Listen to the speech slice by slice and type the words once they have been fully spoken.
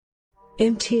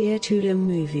MTR2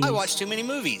 movies. I watch too many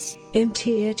movies.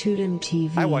 MTR2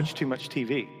 TV. I watch too much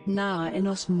TV. Na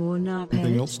enos more na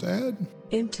Anything else to add?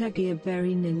 Imtagia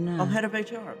Berinin na. I'm head of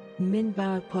HR.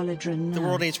 Minbao Polydron na. The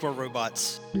world needs more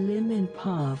robots. Lim in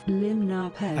Pav. Lim na I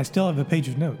peg. still have a page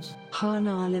of notes.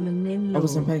 Hana lim and nin I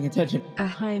wasn't paying attention.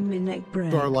 Ahai minek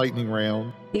bread. Our lightning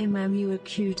round. Imamu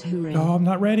acute hurin. Oh, I'm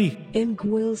not ready. Im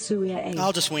gwil suya egg.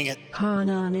 I'll just wing it.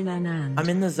 Hana ninanan. I'm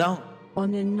in the zone.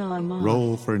 Onin na ma.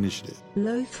 Roll for initiative.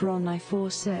 Lothron I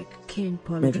forsec kin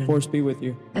May the polydron. force be with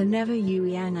you. And never you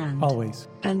yanand. Always.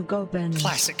 And goben.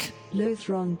 Classic.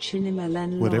 Lothron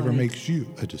chinimelan. Whatever makes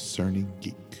you a discerning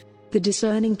geek. The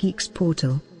Discerning Geeks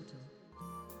portal.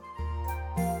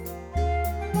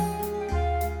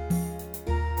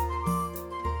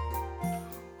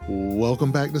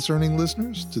 Welcome back, discerning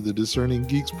listeners, to the Discerning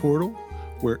Geeks portal,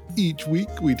 where each week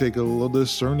we take a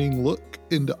discerning look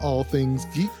into all things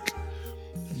geek.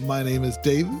 My name is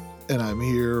David, and I'm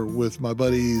here with my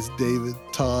buddies David,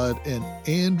 Todd, and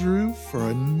Andrew for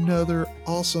another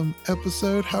awesome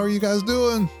episode. How are you guys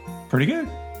doing? Pretty good.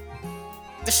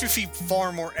 This should be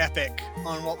far more epic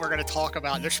on what we're going to talk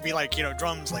about. There should be like,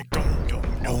 drums like dum dum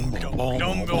dum dum dum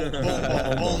dum dum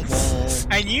dum.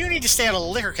 And you need to stay out of the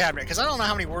liquor cabinet because I don't know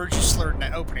how many words you slurred in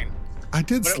that opening. I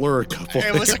did slur a couple.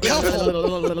 It was a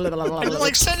couple. And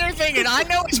like sitting there thinking, I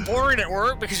know it's boring at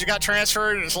work because you got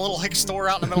transferred and it's a little hick store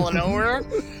out in the middle of nowhere,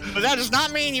 but that does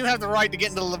not mean you have the right to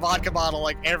get into the vodka bottle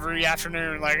like every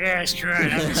afternoon. Like, yeah, it's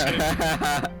right.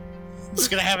 I'm just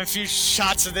gonna have a few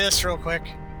shots of this real quick.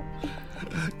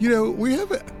 We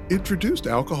haven't introduced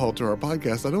alcohol to our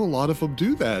podcast. I know a lot of them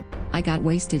do that. I got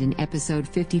wasted in episode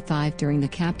 55 during the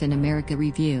Captain America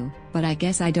review, but I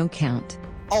guess I don't count.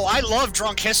 Oh, I love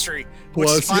Drunk History, which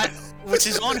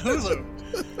is on Hulu.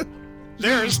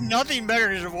 There is nothing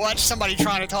better than to watch somebody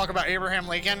trying to talk about Abraham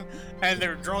Lincoln and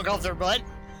they're drunk off their butt.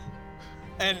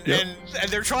 And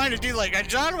they're trying to do like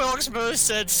John Wilkes Booth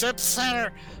said, sip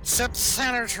senator,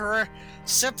 and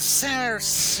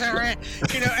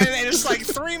it's like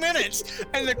 3 minutes.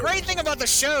 And the great thing about the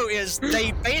show is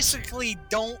they basically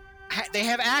they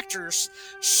have actors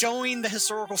showing the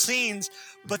historical scenes,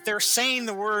 but they're saying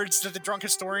the words that the drunk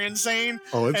historian's saying.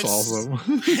 Oh, it's awesome.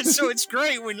 And so it's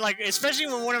great when, like, especially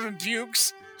when one of them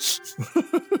pukes.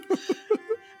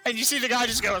 And you see the guy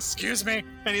just go, excuse me,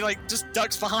 and he like just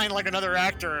ducks behind like another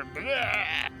actor.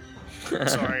 And,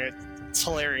 sorry, it's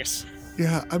hilarious.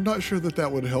 Yeah, I'm not sure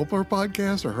that would help our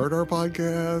podcast or hurt our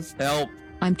podcast. Help.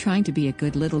 I'm trying to be a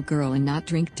good little girl and not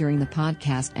drink during the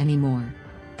podcast anymore.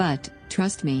 But,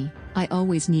 trust me, I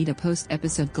always need a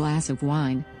post-episode glass of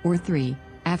wine, or 3,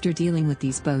 after dealing with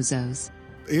these bozos.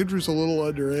 Andrew's a little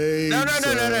underage. No.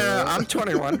 I'm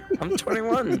 21. I'm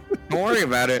 21. Don't worry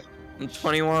about it. I'm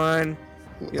 21.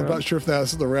 I'm not sure if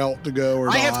that's the route to go or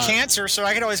not. I have cancer, so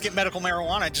I could always get medical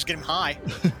marijuana. Just get him high.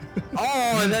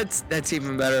 Oh, that's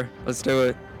even better. Let's do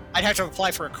it. I'd have to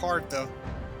apply for a card, though.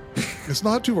 It's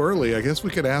not too early. I guess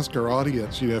we could ask our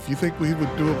audience, if you think we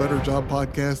would do a better job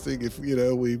podcasting if,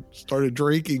 we started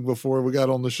drinking before we got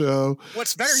on the show.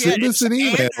 What's better Send yet, us an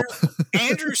email.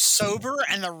 Andrew's sober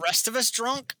and the rest of us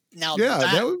drunk. Now,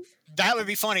 yeah, that would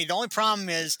be funny. The only problem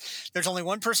is there's only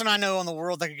one person I know in the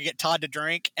world that could get Todd to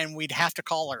drink, and we'd have to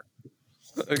call her.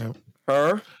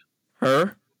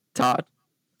 Her, Todd.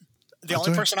 The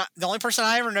only person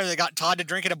I ever know that got Todd to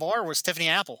drink at a bar was Tiffany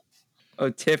Apple. Oh,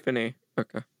 Tiffany.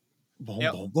 Okay.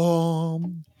 Boom.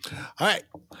 All right.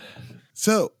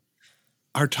 So,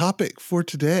 our topic for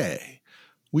today,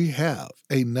 we have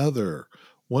another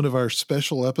one of our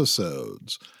special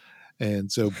episodes.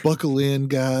 And so buckle in,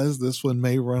 guys. This one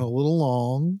may run a little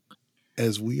long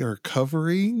as we are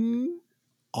covering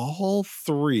all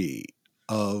 3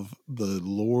 of the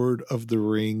Lord of the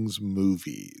Rings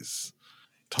movies.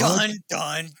 Todd?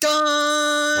 Dun.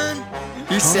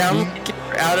 You sound like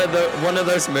you're out of one of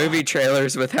those movie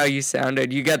trailers with how you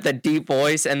sounded. You got that deep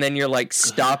voice, and then you're like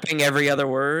stopping every other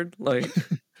word. Like,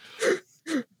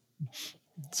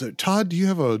 so Todd, do you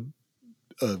have a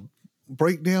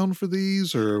breakdown for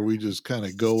these, or are we just kind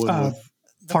of going with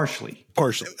partially?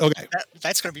 Okay,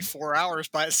 that's going to be 4 hours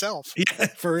by itself. Yeah,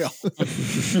 for real.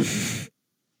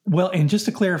 Well, and just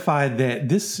to clarify that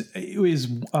this is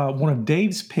one of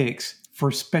Dave's picks for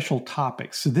special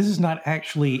topics. So this is not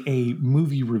actually a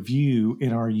movie review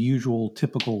in our usual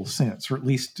typical sense, or at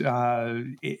least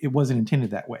it wasn't intended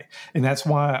that way. And that's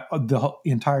why the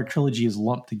entire trilogy is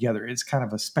lumped together. It's kind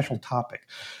of a special topic.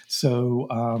 So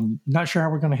not sure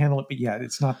how we're going to handle it, but yeah,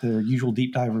 it's not the usual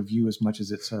deep dive review as much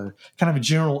as it's a kind of a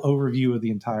general overview of the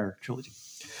entire trilogy.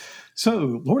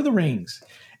 So Lord of the Rings.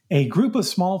 A group of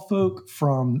small folk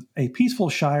from a peaceful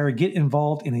shire get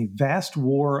involved in a vast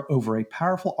war over a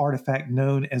powerful artifact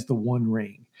known as the One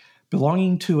Ring,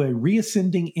 belonging to a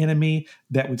reascending enemy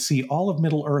that would see all of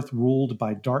Middle-earth ruled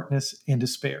by darkness and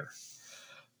despair.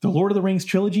 The Lord of the Rings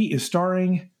trilogy is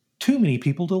starring too many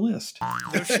people to list.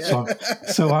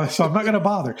 So I'm not going to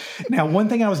bother. Now, one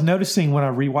thing I was noticing when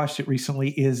I rewatched it recently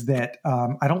is that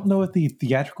I don't know if the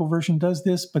theatrical version does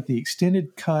this, but the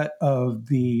extended cut of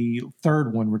the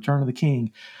third one, Return of the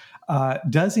King,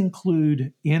 does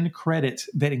include end credits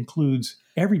that includes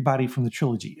everybody from the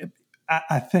trilogy.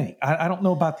 I think. I don't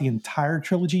know about the entire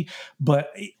trilogy,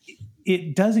 but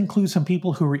it does include some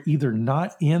people who are either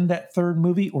not in that third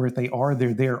movie, or if they are,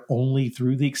 they're there only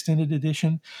through the extended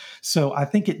edition. So I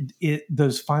think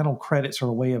those final credits are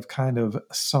a way of kind of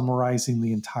summarizing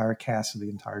the entire cast of the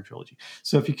entire trilogy.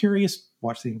 So if you're curious,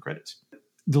 watch the end credits.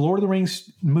 The Lord of the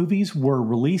Rings movies were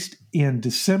released in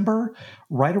December,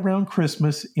 right around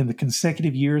Christmas, in the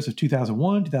consecutive years of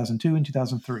 2001, 2002, and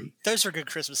 2003. Those are good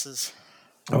Christmases.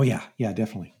 Oh, yeah. Yeah,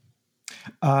 definitely.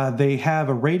 They have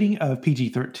a rating of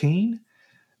PG-13.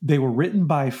 They were written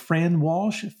by Fran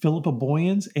Walsh, Philippa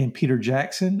Boyens, and Peter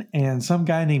Jackson. And some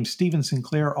guy named Steven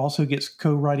Sinclair also gets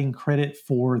co-writing credit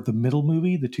for the middle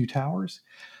movie, The Two Towers.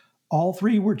 All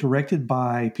three were directed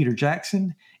by Peter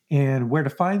Jackson. And where to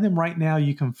find them right now,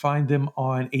 you can find them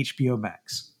on HBO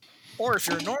Max. Or if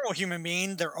you're a normal human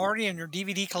being, they're already in your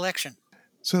DVD collection.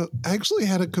 So I actually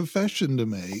had a confession to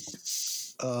make.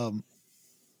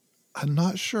 I'm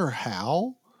not sure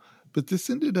how, but this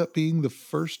ended up being the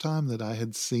first time that I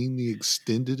had seen the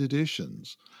extended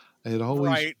editions. I had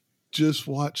always just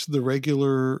watched the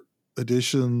regular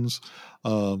editions.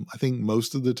 I think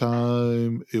most of the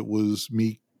time it was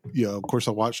me. Of course,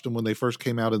 I watched them when they first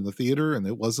came out in the theater, and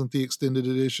it wasn't the extended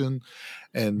edition.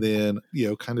 And then,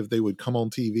 kind of they would come on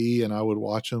TV and I would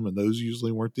watch them, and those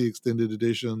usually weren't the extended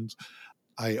editions.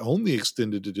 I own the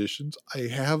extended editions. I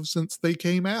have since they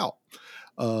came out.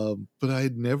 But I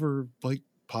had never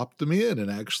popped them in and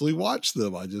actually watched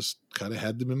them. I just kind of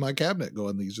had them in my cabinet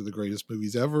going, these are the greatest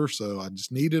movies ever. So I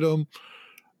just needed them.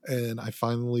 And I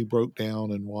finally broke down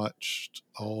and watched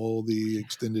all the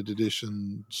extended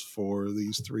editions for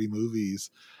these three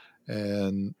movies.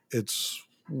 And it's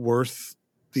worth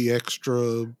the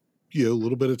extra,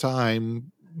 little bit of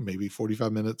time, maybe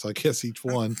 45 minutes, I guess, each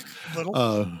one.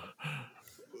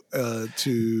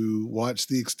 To watch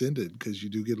the extended, because you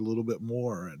do get a little bit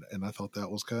more, and I thought that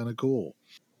was kind of cool.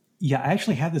 Yeah, I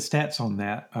actually had the stats on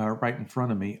that right in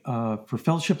front of me. For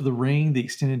Fellowship of the Ring, the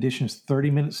extended edition is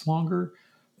 30 minutes longer.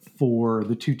 For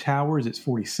The Two Towers, it's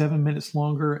 47 minutes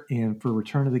longer, and for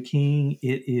Return of the King,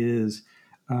 it is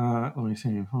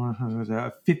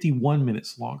 51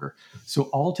 minutes longer. So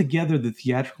altogether, the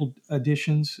theatrical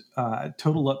editions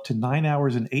total up to 9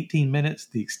 hours and 18 minutes.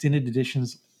 The extended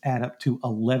editions add up to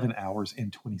 11 hours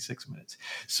and 26 minutes.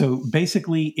 So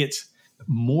basically, it's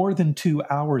more than 2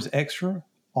 hours extra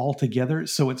altogether.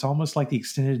 So it's almost like the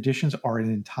extended editions are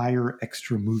an entire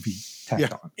extra movie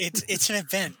tacked on. It's an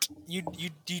event. You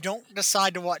don't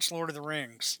decide to watch Lord of the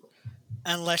Rings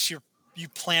unless you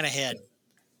plan ahead.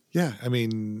 Yeah, I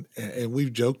mean, and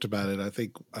we've joked about it. I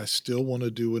think I still want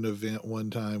to do an event one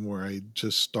time where I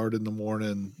just start in the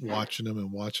morning watching them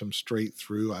and watch them straight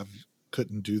through.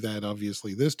 Couldn't do that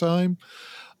obviously this time.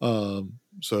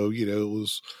 So, it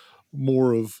was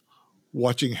more of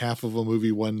watching half of a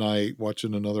movie one night,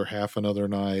 watching another half another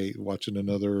night, watching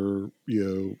another,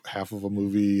 half of a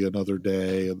movie another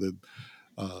day. And then,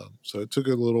 so it took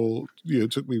a little,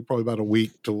 it took me probably about a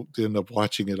week to end up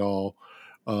watching it all.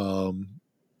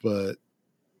 But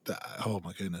oh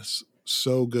my goodness,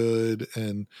 so good.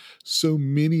 And so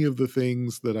many of the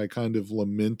things that I kind of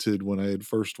lamented when I had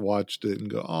first watched it and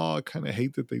go, oh, I kind of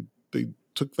hate that they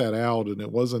took that out and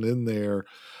it wasn't in there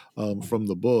from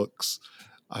the books.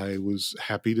 I was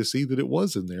happy to see that it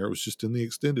was in there. It was just in the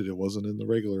extended. It wasn't in the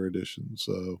regular edition.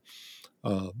 So,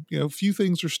 a few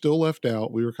things are still left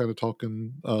out. We were kind of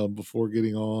talking before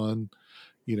getting on,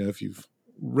 if you've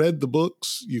read the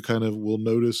books, you kind of will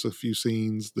notice a few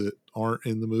scenes that aren't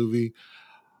in the movie,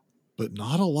 but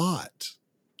not a lot.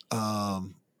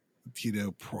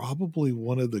 Probably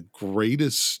one of the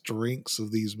greatest strengths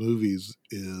of these movies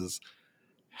is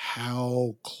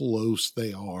how close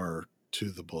they are to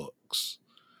the books.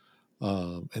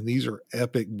 And these are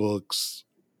epic books.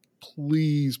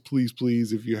 Please, please,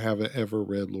 please, if you haven't ever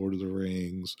read Lord of the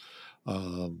Rings,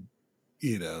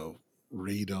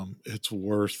 read them. It's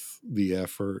worth the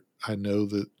effort. I know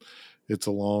that it's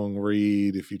a long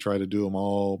read if you try to do them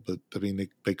all, but I mean,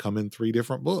 they come in 3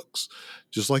 different books,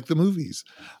 just like the movies.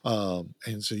 And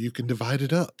so you can divide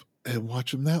it up and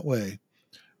watch them that way.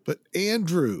 But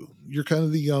Andrew, you're kind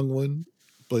of the young one,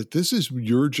 but this is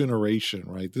your generation,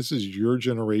 right? This is your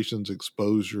generation's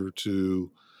exposure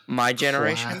to My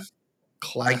generation.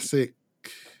 classic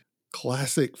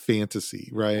fantasy,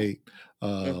 right?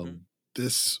 Mhm.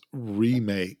 This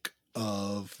remake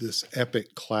of this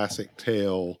epic classic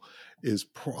tale is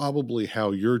probably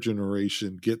how your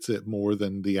generation gets it more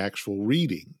than the actual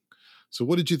reading. So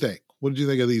what did you think? What did you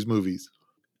think of these movies?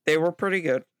 They were pretty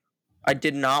good. I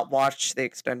did not watch the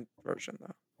extended version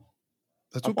though.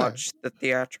 That's I okay. watched the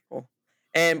theatrical.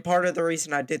 And part of the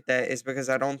reason I did that is because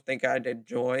I don't think I'd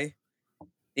enjoy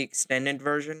the extended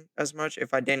version as much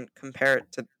if I didn't compare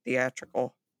it to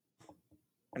theatrical.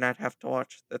 And I'd have to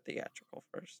watch the theatrical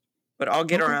first. But I'll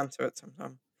get Okay. around to it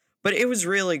sometime. But it was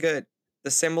really good.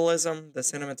 The symbolism, the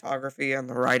cinematography, and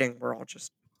the writing were all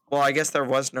just... Well, I guess there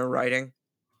was no writing.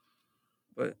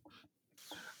 But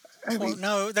I Well, mean,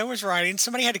 no, there was writing.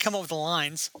 Somebody had to come up with the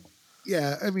lines.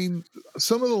 yeah, I mean,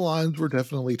 some of the lines were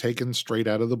definitely taken straight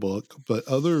out of the book, but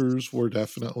others were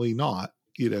definitely not,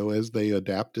 as they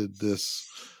adapted this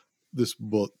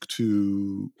book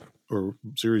to, or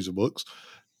series of books,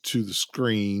 to the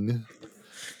screen.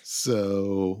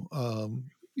 So,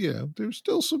 there's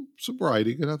still some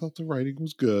writing, and I thought the writing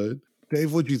was good.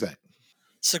 Dave, what'd you think?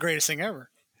 It's the greatest thing ever.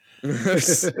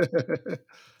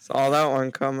 saw that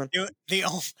one coming.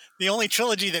 The only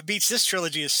trilogy that beats this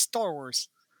trilogy is Star Wars.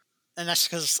 And that's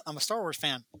because I'm a Star Wars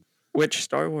fan. Which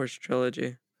Star Wars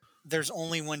trilogy? There's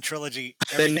only one trilogy.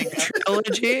 The new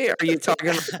trilogy? Are you talking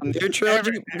about the new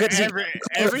trilogy?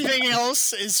 Everything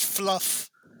else is fluff.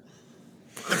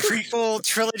 The prequel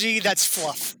trilogy, that's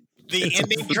fluff. The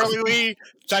ending trilogy,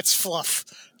 that's fluff.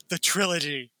 The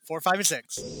trilogy, 4, 5, and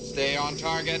 6. Stay on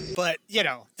target. But,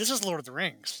 this is Lord of the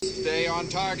Rings. Stay on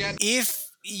target. If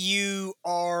you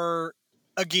are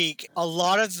a geek, a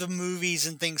lot of the movies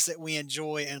and things that we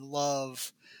enjoy and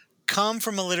love come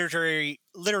from a literary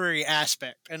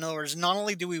aspect. In other words, not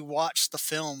only do we watch the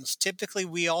films, typically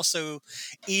we also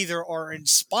either are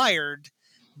inspired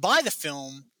by the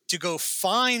film to go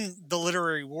find the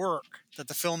literary work that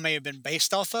the film may have been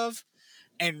based off of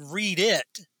and read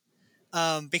it,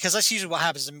 because that's usually what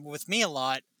happens with me a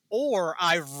lot. Or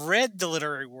I've read the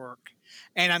literary work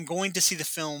and I'm going to see the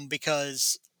film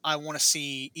because I want to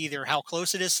see either how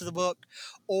close it is to the book,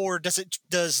 or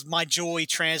does my joy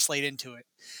translate into it.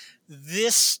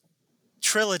 This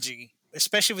trilogy,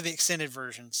 especially with the extended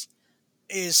versions,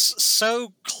 is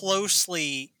so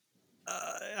closely.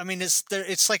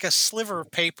 It's like a sliver of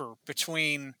paper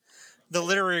between the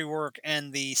literary work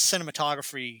and the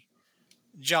cinematography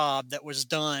job that was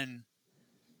done,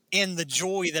 and the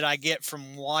joy that I get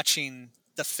from watching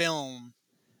the film,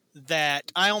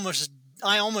 that I almost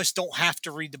don't have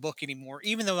to read the book anymore,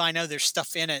 even though I know there's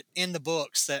stuff in the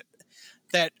books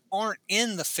that aren't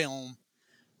in the film,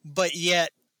 but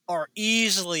yet are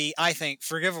easily, I think,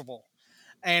 forgivable.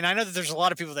 And I know that there's a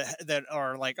lot of people that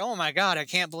are like, oh my God, I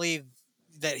can't believe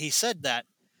that he said that.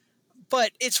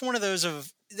 But it's one of those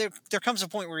of, there comes a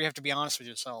point where you have to be honest with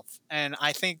yourself. And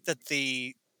I think that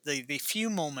the few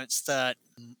moments that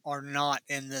are not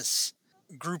in this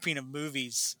grouping of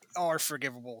movies are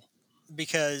forgivable,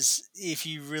 because if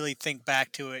you really think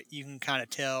back to it, you can kind of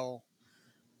tell,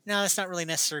 no, that's not really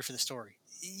necessary for the story.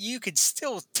 You could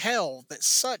still tell that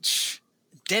such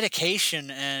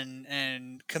dedication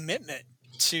and commitment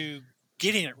to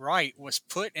getting it right was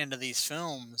put into these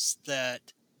films,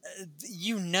 that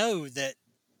that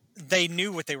they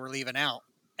knew what they were leaving out.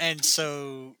 And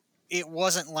so it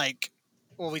wasn't like,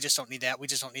 well, we just don't need that. We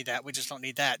just don't need that. We just don't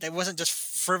need that. It wasn't just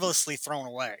frivolously thrown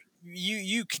away.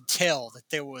 You could tell that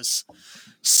there was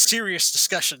serious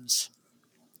discussions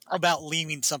about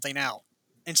leaving something out,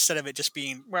 instead of it just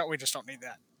being, well, we just don't need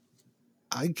that.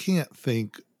 I can't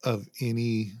think of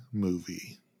any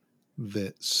movie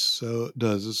that so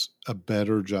does a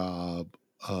better job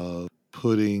of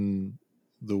putting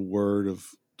the word of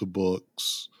the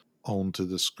books onto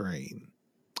the screen.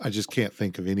 I just can't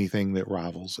think of anything that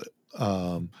rivals it.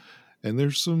 And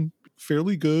there's some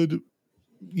fairly good,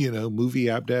 movie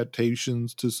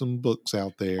adaptations to some books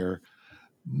out there.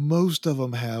 Most of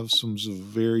them have some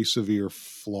very severe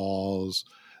flaws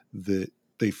that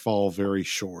they fall very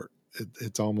short.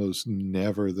 It's almost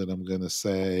never that I'm going to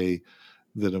say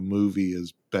that a movie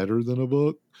is better than a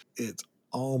book. It's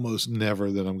almost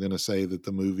never that I'm going to say that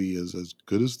the movie is as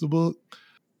good as the book.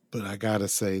 But I got to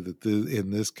say that in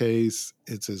this case,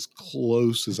 it's as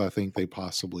close as I think they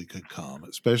possibly could come,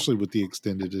 especially with the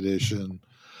extended edition.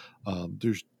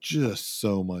 There's just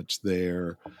so much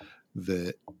there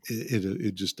that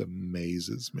it just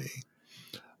amazes me.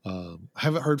 I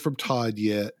haven't heard from Todd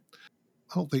yet.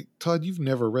 I don't think, Todd, you've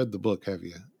never read the book, have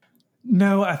you?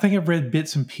 No, I think I've read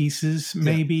bits and pieces,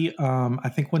 maybe. I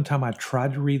think one time I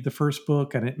tried to read the first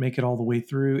book. I didn't make it all the way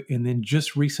through. And then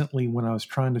just recently, when I was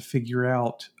trying to figure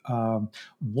out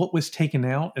what was taken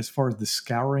out as far as the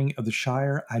scouring of the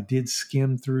Shire, I did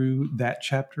skim through that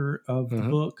chapter of the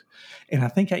book. And I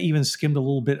think I even skimmed a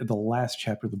little bit of the last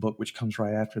chapter of the book, which comes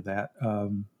right after that.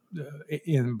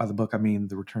 And by the book, I mean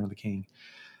The Return of the King.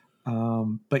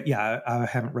 But yeah, I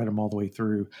haven't read them all the way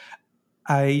through.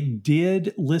 I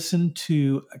did listen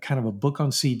to a kind of a book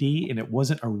on CD, and it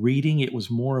wasn't a reading. It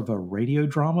was more of a radio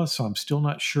drama. So I'm still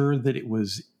not sure that it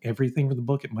was everything for the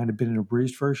book. It might have been an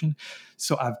abridged version.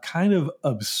 So I've kind of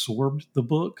absorbed the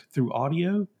book through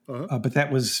audio, but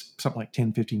that was something like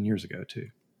 10, 15 years ago too.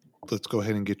 Let's go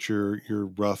ahead and get your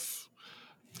rough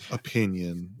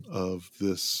opinion of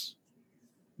these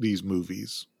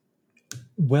movies.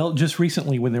 Well, just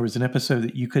recently when there was an episode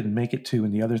that you couldn't make it to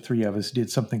and the other three of us did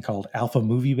something called Alpha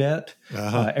Movie Bet.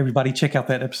 Everybody check out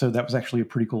that episode. That was actually a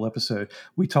pretty cool episode.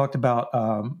 We talked about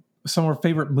some of our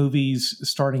favorite movies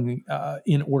starting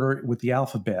in order with the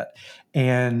alphabet.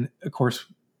 And of course,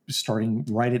 starting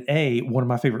right at A, one of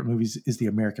my favorite movies is The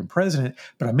American President.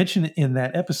 But I mentioned in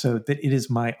that episode that it is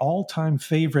my all-time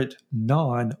favorite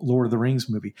non-Lord of the Rings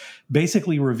movie,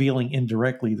 basically revealing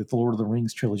indirectly that the Lord of the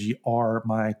Rings trilogy are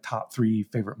my top three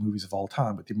favorite movies of all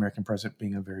time, with The American President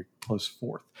being a very close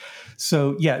fourth.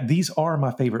 So yeah, these are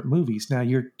my favorite movies. Now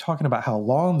you're talking about how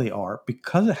long they are.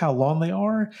 Because of how long they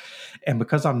are, and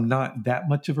because I'm not that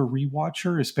much of a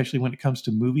rewatcher, especially when it comes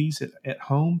to movies at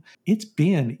home, it's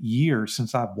been years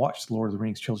since I've watched the Lord of the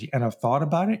Rings trilogy, and I've thought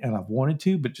about it and I've wanted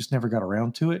to, but just never got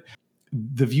around to it.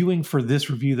 The viewing for this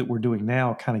review that we're doing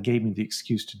now kind of gave me the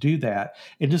excuse to do that.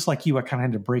 And just like you, I kind of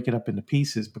had to break it up into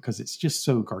pieces because it's just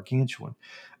so gargantuan.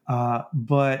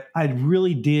 But I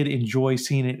really did enjoy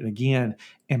seeing it again.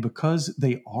 And because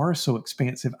they are so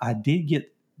expansive, I did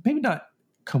get maybe not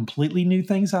completely new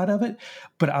things out of it,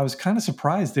 but I was kind of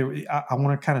surprised. I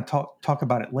want to kind of talk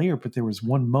about it later, but there was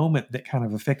one moment that kind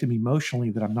of affected me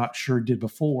emotionally that I'm not sure did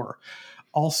before.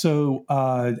 Also,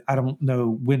 I don't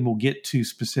know when we'll get to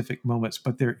specific moments,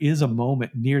 but there is a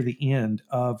moment near the end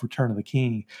of Return of the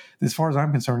King that, as far as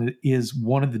I'm concerned, is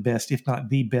one of the best, if not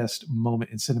the best moment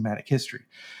in cinematic history.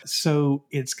 So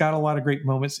it's got a lot of great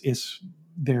moments.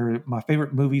 They're my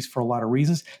favorite movies for a lot of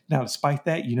reasons. Now, despite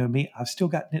that, you know me, I've still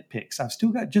got nitpicks. I've still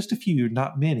got just a few,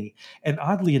 not many. And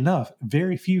oddly enough,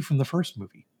 very few from the first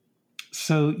movie.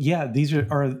 So yeah, these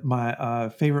are my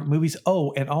favorite movies.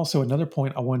 Oh, and also another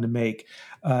point I wanted to make.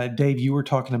 Dave, you were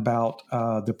talking about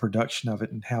the production of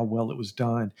it and how well it was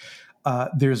done.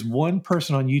 There's one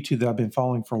person on YouTube that I've been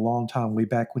following for a long time, way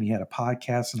back when he had a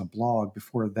podcast and a blog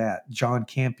before that, John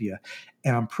Campea.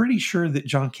 And I'm pretty sure that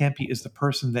John Campea is the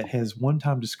person that has one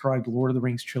time described Lord of the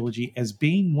Rings trilogy as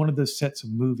being one of those sets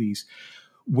of movies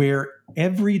where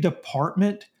every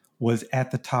department was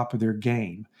at the top of their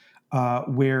game.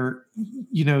 Where,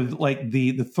 you know, like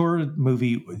the third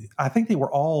movie, I think they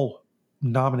were all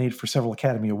nominated for several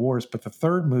Academy Awards, but the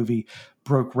third movie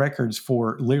broke records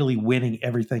for literally winning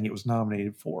everything it was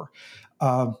nominated for.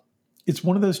 It's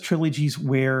one of those trilogies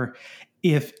where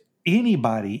if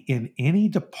anybody in any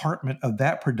department of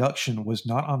that production was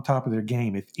not on top of their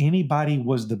game, if anybody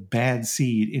was the bad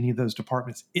seed, any of those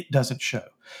departments, it doesn't show.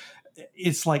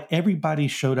 It's like everybody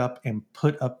showed up and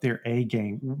put up their A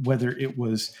game, whether it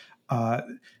was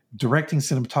directing,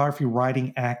 cinematography,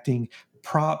 writing, acting,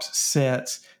 props,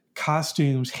 sets,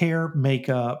 costumes, hair,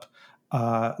 makeup,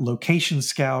 location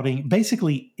scouting.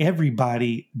 Basically,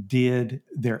 everybody did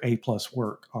their A-plus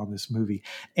work on this movie.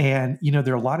 And, you know,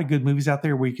 there are a lot of good movies out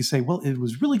there where you can say, well, it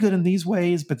was really good in these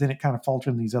ways, but then it kind of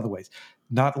faltered in these other ways.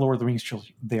 Not Lord of the Rings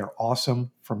trilogy. They are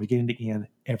awesome from beginning to end,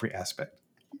 every aspect.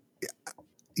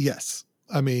 Yes.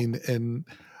 I mean, and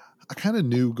I kind of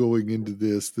knew going into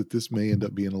this that this may end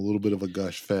up being a little bit of a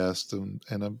gush fest, and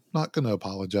I'm not going to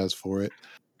apologize for it.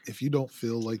 If you don't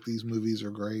feel like these movies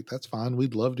are great, that's fine.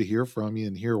 We'd love to hear from you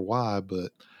and hear why,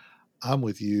 but I'm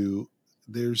with you.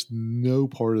 There's no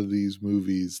part of these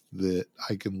movies that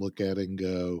I can look at and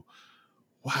go,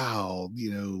 wow,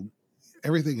 you know,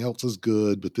 everything else is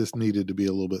good, but this needed to be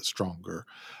a little bit stronger.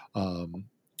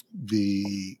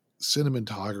 The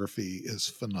cinematography is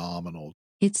phenomenal.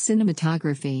 It's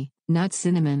cinematography, not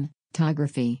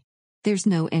cinematography. There's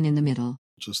no N in the middle.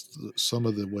 Just some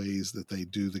of the ways that they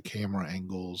do the camera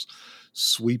angles,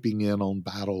 sweeping in on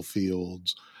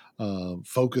battlefields,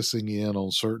 focusing in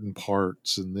on certain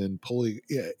parts, and then pulling.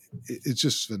 Yeah, it's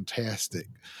just fantastic.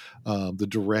 The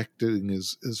directing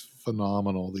is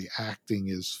phenomenal. The acting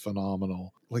is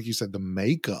phenomenal. Like you said, the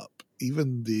makeup,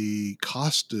 even the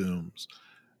costumes,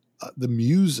 the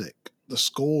music. the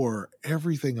score,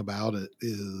 everything about it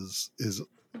is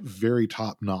very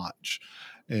top notch,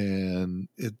 and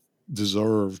it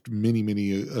deserved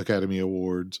many Academy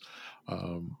Awards.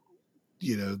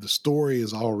 The story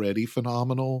is already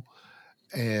phenomenal,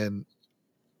 and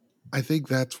I think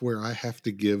that's where I have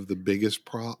to give the biggest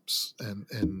props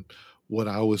and what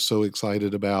I was so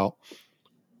excited about.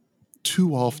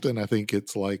 Too often, I think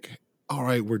it's like, all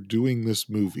right, we're doing this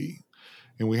movie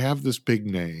and we have this big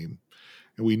name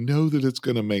and we know that it's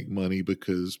going to make money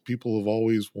because people have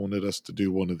always wanted us to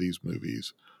do one of these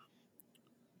movies.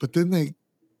 But then they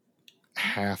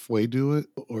halfway do it,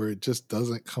 or it just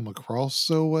doesn't come across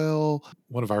so well.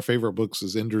 One of our favorite books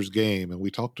is Ender's Game, and we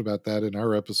talked about that in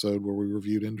our episode where we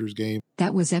reviewed Ender's Game.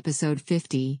 That was episode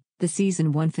 50, the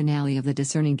season 1 finale of the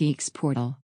Discerning Geeks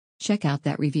portal. Check out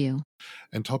that review.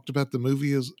 And talked about the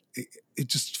movie as it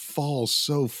just falls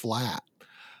so flat.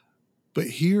 But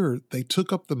here, they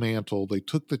took up the mantle, they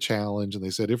took the challenge, and they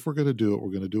said, if we're going to do it, we're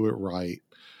going to do it right.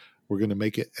 We're going to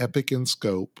make it epic in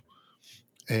scope.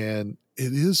 And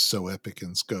it is so epic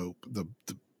in scope.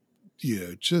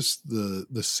 Just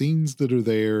the scenes that are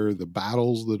there, the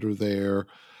battles that are there,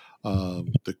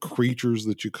 the creatures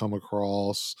that you come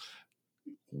across.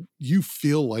 You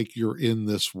feel like you're in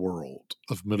this world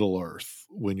of Middle Earth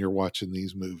when you're watching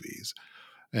these movies.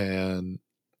 And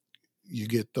you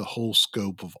get the whole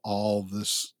scope of all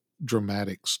this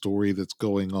dramatic story that's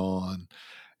going on.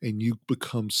 And you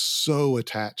become so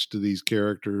attached to these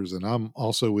characters. And I'm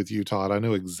also with you, Todd. I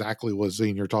know exactly what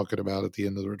scene you're talking about at the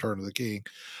end of The Return of the King.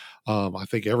 I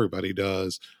think everybody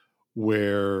does,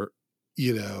 where,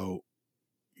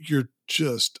 you're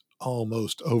just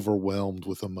almost overwhelmed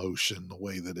with emotion, the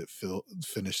way that it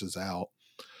finishes out.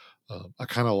 I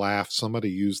kind of laughed.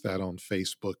 Somebody used that on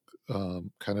Facebook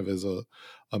kind of as a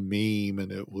meme.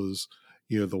 And it was,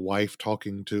 the wife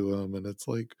talking to him. And it's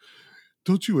like,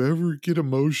 don't you ever get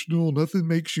emotional? Nothing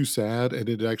makes you sad. And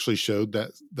it actually showed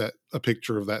that a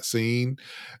picture of that scene,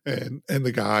 and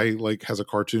the guy like has a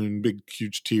cartoon, big,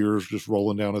 huge tears just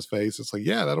rolling down his face. It's like,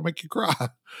 yeah, that'll make you cry.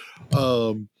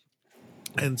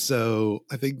 And so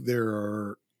I think there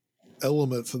are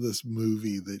elements of this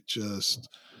movie that just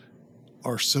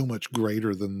are so much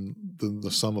greater than the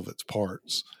sum of its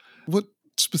parts. What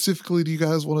specifically do you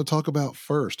guys want to talk about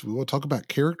first? We want to talk about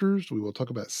characters? We want to talk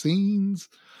about scenes?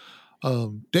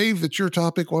 Dave, it's your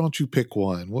topic. Why don't you pick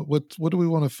one? What do we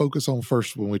want to focus on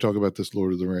first when we talk about this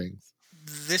Lord of the Rings?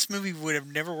 This movie would have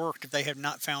never worked if they had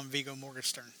not found Viggo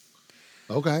Mortensen.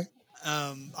 Okay.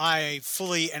 I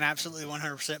fully and absolutely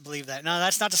 100% believe that. Now,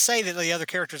 that's not to say that the other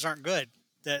characters aren't good.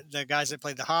 The guys that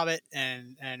played the Hobbit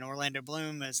and Orlando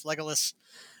Bloom as Legolas,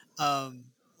 I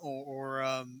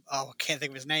can't think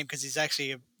of his name because he's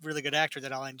actually a really good actor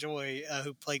that I'll enjoy,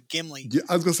 who played Gimli. Yeah,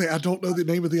 I was going to say, I don't know the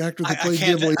name of the actor that played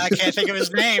Gimli. I can't think of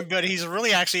his name, but he's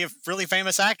actually a really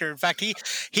famous actor. In fact,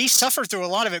 he suffered through a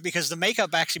lot of it because the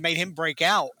makeup actually made him break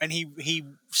out, and he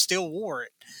still wore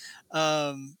it.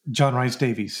 John Rhys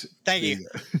Davies. Thank you.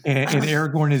 And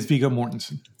Aragorn is Viggo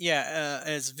Mortensen. Yeah,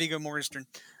 as Viggo Mortensen.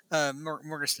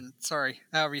 Morgenstern, sorry,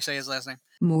 however you say his last name.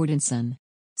 Mortensen.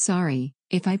 Sorry,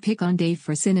 if I pick on Dave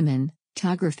for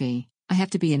cinematography, I have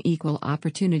to be an equal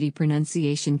opportunity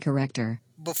pronunciation corrector.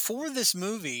 Before this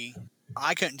movie,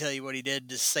 I couldn't tell you what he did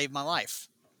to save my life.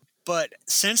 But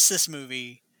since this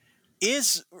movie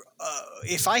is,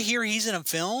 if I hear he's in a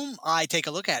film, I take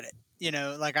a look at it.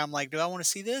 I'm like, do I want to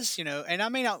see this? And I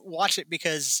may not watch it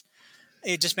because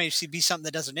it just may be something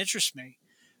that doesn't interest me.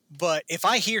 But if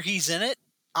I hear he's in it,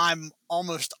 I'm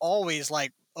almost always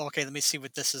like, okay, let me see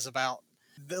what this is about.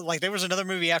 Like, there was another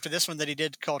movie after this one that he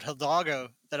did called Hidalgo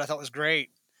that I thought was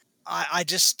great. I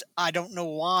don't know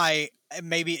why.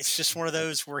 Maybe it's just one of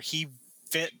those where he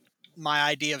fit my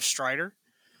idea of Strider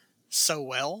so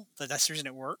well that that's the reason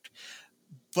it worked.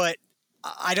 But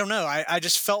I don't know. I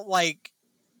just felt like,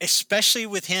 especially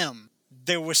with him,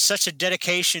 there was such a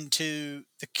dedication to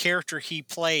the character he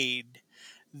played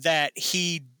that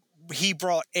he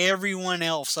brought everyone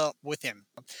else up with him.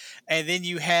 And then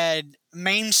you had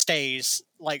mainstays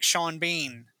like Sean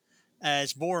Bean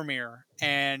as Boromir,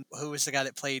 and who was the guy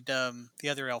that played the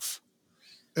other elf?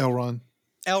 Elrond,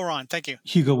 thank you.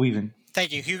 Hugo Weaving.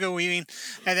 Thank you, Hugo Weaving.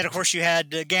 And then, of course, you had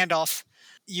Gandalf.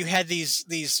 You had these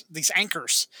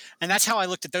anchors, and that's how I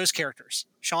looked at those characters.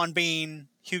 Sean Bean,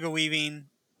 Hugo Weaving.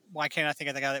 Why can't I think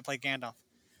of the guy that played Gandalf?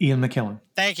 Ian McKellen.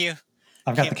 Thank you.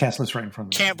 I've got the cast list right in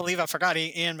front of me. Can't believe I forgot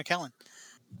Ian McKellen.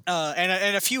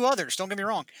 And a few others, don't get me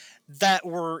wrong, that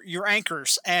were your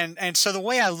anchors. And so the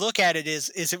way I look at it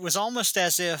is it was almost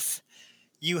as if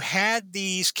you had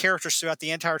these characters throughout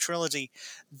the entire trilogy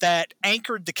that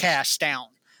anchored the cast down.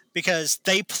 because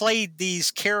they played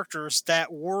these characters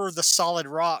that were the solid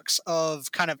rocks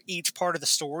of kind of each part of the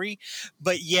story,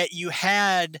 but yet you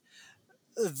had,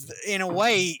 in a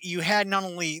way, you had not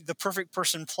only the perfect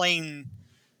person playing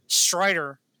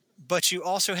Strider, but you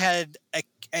also had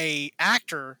a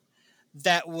actor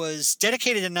that was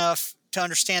dedicated enough to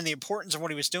understand the importance of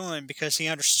what he was doing because he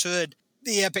understood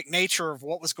the epic nature of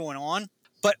what was going on,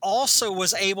 but also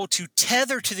was able to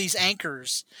tether to these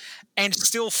anchors and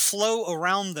still flow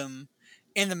around them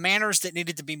in the manners that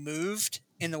needed to be moved,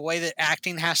 in the way that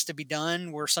acting has to be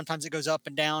done, where sometimes it goes up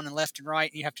and down and left and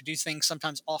right, and you have to do things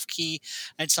sometimes off key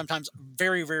and sometimes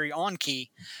very, very on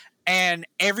key. And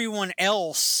everyone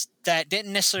else that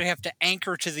didn't necessarily have to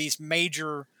anchor to these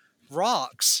major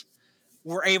rocks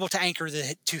were able to anchor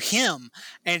to him.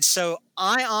 And so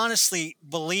I honestly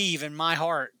believe in my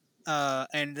heart,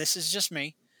 and this is just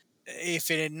me, if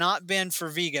it had not been for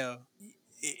Vigo,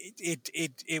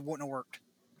 it wouldn't have worked.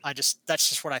 That's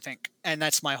just what I think. And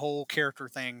that's my whole character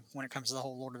thing when it comes to the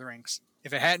whole Lord of the Rings.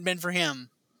 If it hadn't been for him,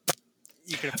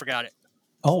 you could have forgot it.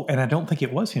 Oh, and I don't think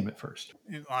it was him at first.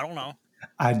 I don't know.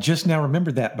 I just now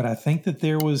remembered that, but I think that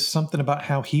there was something about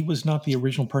how he was not the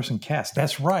original person cast.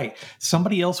 That's right.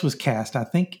 Somebody else was cast. I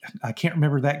can't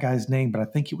remember that guy's name, but I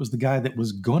think it was the guy that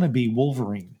was going to be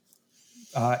Wolverine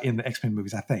in the X-Men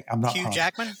movies, I think. I'm not Hugh positive.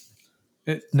 Jackman?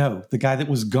 No, the guy that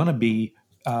was going to be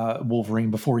Wolverine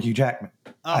before Hugh Jackman,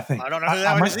 I think. I don't know who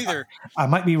that is either. I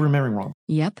might be remembering wrong.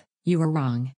 Yep, you were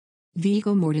wrong.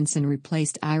 Viggo Mortensen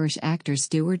replaced Irish actor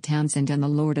Stuart Townsend on The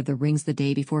Lord of the Rings the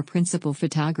day before principal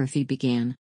photography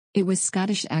began. It was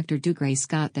Scottish actor Dougray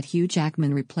Scott that Hugh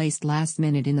Jackman replaced last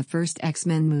minute in the first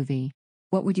X-Men movie.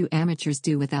 What would you amateurs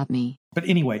do without me? But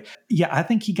anyway, yeah, I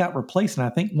think he got replaced, and I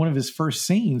think one of his first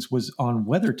scenes was on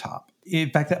Weathertop. In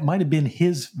fact, that might have been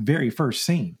his very first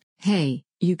scene. Hey,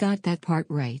 you got that part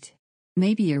right.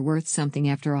 Maybe you're worth something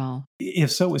after all.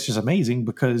 If so, it's just amazing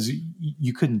because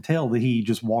you couldn't tell that he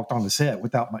just walked on the set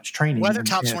without much training.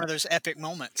 Weathertop's one of those epic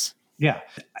moments. Yeah,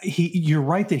 you're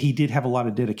right that he did have a lot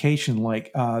of dedication. Like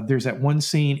there's that one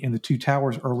scene in the Two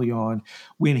Towers early on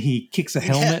when he kicks a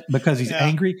helmet because he's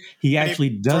angry. He actually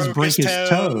does break his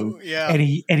toe, and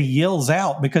he yells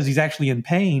out because he's actually in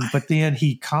pain. But then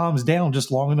he calms down just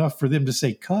long enough for them to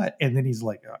say cut, and then he's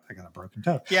like, oh, "I got a broken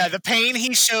toe." Yeah, the pain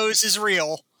he shows is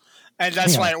real, and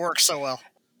that's why it works so well.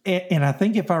 And I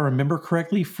think if I remember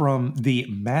correctly from the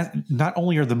not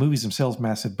only are the movies themselves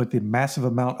massive, but the massive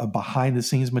amount of behind the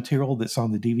scenes material that's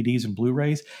on the DVDs and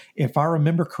Blu-rays. If I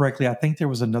remember correctly, I think there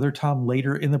was another time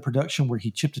later in the production where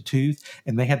he chipped a tooth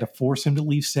and they had to force him to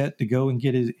leave set to go and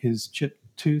get his chipped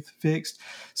tooth fixed.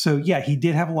 So yeah, he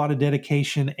did have a lot of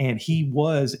dedication, and he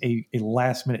was a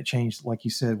last minute change, like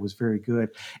you said, was very good.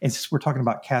 And since we're talking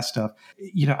about cast stuff,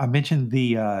 I mentioned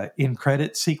the end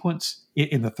credit sequence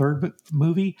in the third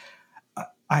movie.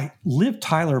 Liv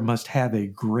Tyler must have a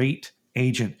great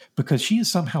agent because she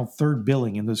is somehow third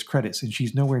billing in those credits, and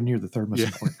she's nowhere near the third most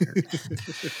important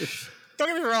character. Don't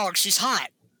get me wrong, she's hot,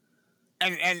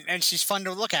 and she's fun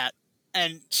to look at,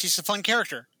 and she's a fun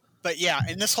character. But yeah,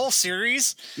 in this whole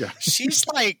series, she's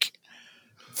like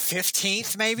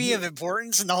 15th maybe of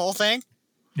importance in the whole thing.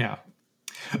 Yeah.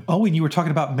 Oh, and you were talking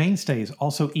about mainstays.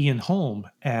 Also, Ian Holm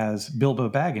as Bilbo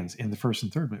Baggins in the first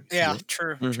and third movies. Yeah,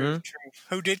 true.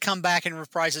 Who did come back and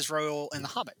reprise his role in The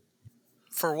Hobbit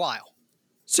for a while.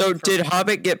 So did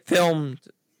Hobbit get filmed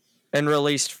and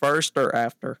released first or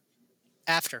after?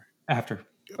 After.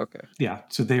 Okay. Yeah,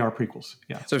 so they are prequels.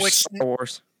 Yeah. So Star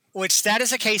Wars. Which that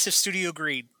is a case of studio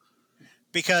greed.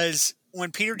 Because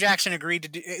when Peter Jackson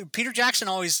Peter Jackson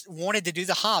always wanted to do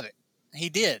The Hobbit. He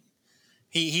did.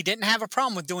 He didn't have a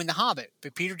problem with doing The Hobbit,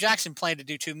 but Peter Jackson planned to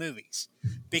do 2 movies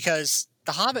because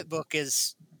the Hobbit book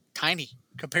is tiny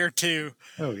compared to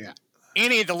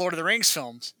any of the Lord of the Rings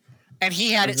films. And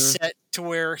he had it set to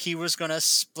where he was going to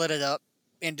split it up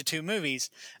into 2 movies.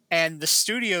 And the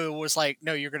studio was like,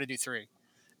 no, you're going to do 3.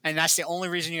 And that's the only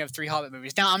reason you have 3 Hobbit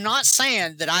movies. Now, I'm not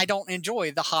saying that I don't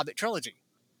enjoy the Hobbit trilogy,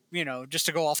 just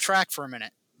to go off track for a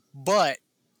minute. But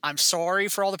I'm sorry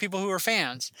for all the people who are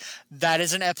fans. That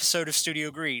is an episode of studio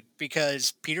greed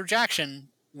because Peter Jackson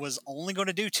was only going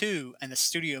to do 2 and the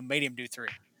studio made him do 3.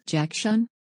 Jackson?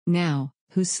 Now,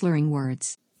 who's slurring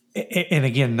words? And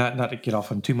again, not to get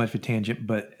off on too much of a tangent,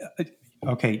 but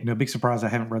okay, no big surprise, I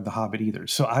haven't read The Hobbit either.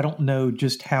 So I don't know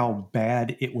just how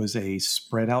bad it was a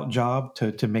spread out job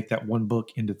to make that one book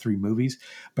into 3 movies.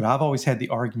 But I've always had the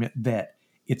argument that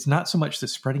it's not so much that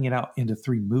spreading it out into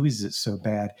 3 movies is so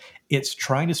bad. It's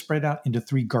trying to spread out into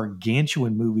 3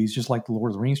 gargantuan movies, just like the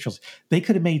Lord of the Rings trilogy. They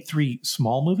could have made 3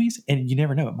 small movies, and you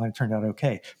never know, it might have turned out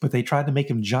okay. But they tried to make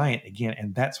them giant again,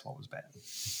 and that's what was bad.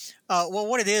 Well,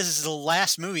 what it is the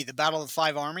last movie, The Battle of the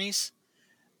Five Armies.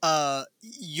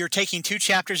 You're taking 2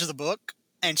 chapters of the book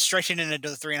and stretching it into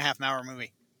a 3.5-hour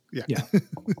movie. Yeah.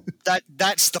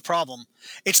 That's the problem.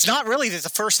 It's not really that the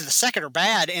first and the second are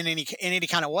bad in any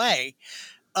kind of way.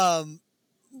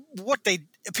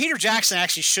 Peter Jackson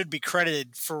actually should be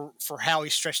credited for how he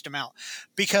stretched them out,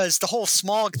 because the whole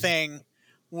Smaug thing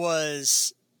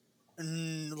was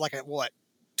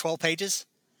 12 pages,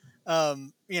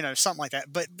 something like that.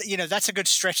 But that's a good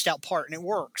stretched out part, and it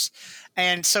works.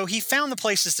 And so he found the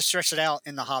places to stretch it out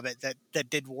in The Hobbit that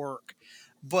did work.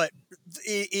 But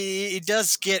it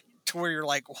does get to where you're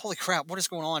like, holy crap, what is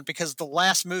going on? Because the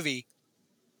last movie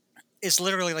is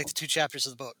literally like the 2 chapters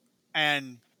of the book,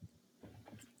 and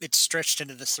it's stretched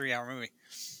into this 3-hour movie.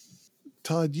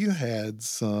 Todd, you had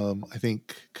some, I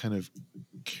think, kind of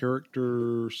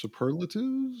character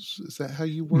superlatives. Is that how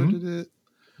you worded it?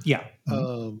 Yeah.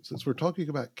 Since we're talking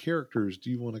about characters, do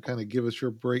you want to kind of give us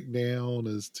your breakdown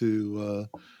as to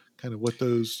kind of what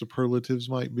those superlatives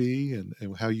might be and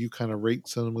how you kind of rate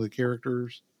some of the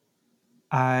characters?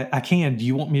 I can. Do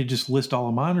you want me to just list all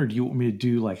of mine, or do you want me to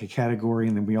do like a category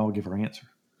and then we all give our answer?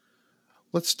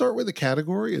 Let's start with a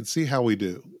category and see how we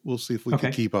do. We'll see if we can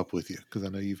Okay. keep up with you, because I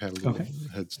know you've had a little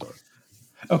head start.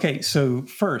 Okay, so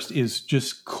first is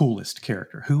just coolest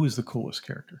character. Who is the coolest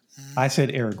character? I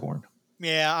said Aragorn.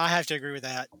 Yeah, I have to agree with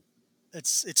that.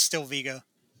 It's still Vigo.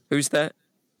 Who's that?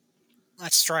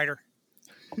 That's Strider.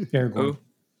 Aragorn. Who?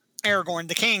 Aragorn,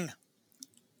 the king.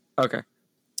 Okay.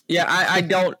 Yeah,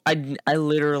 I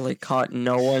literally caught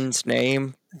no one's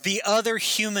name. The other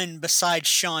human besides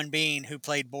Sean Bean who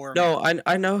played Boromir. No,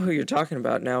 I know who you're talking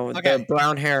about now. Okay. The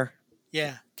brown hair.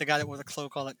 Yeah, the guy that wore the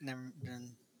cloak, all that. Yeah.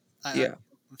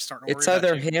 I'm starting to worry It's about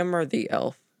either you. him or the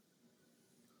elf.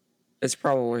 It's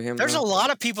probably him. There's a though. lot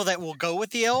of people that will go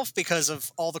with the elf because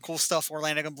of all the cool stuff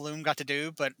Orlando Bloom got to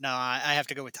do, but no, I have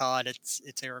to go with Todd. It's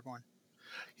Aragorn.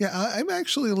 Yeah, I'm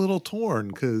actually a little torn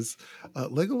because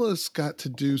Legolas got to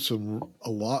do a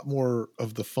lot more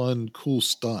of the fun, cool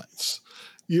stunts.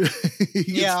 He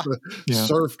gets to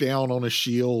surf down on a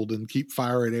shield and keep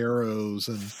firing arrows,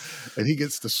 and he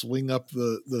gets to swing up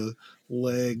the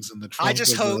legs and the trunk of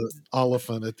the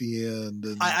elephant at the end.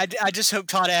 And I just hope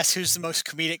Todd asks who's the most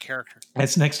comedic character.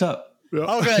 That's next up. yeah.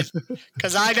 Oh, good,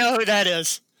 because I know who that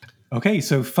is. Okay,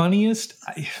 so funniest,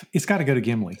 it's got to go to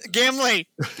Gimli. Gimli.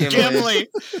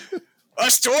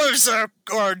 Us dwarves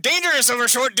are dangerous over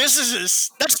short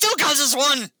distances. That still counts as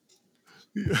one.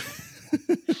 Yeah.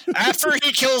 After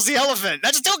he kills the elephant,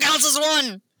 that still counts as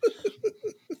one.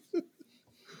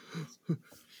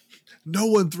 No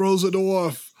one throws it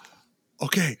off.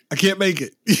 Okay, I can't make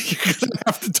it. You're gonna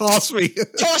have to toss me.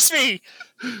 Toss me.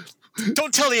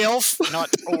 Don't tell the elf.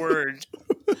 Not a word.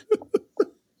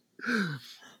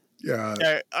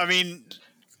 Yeah. I mean,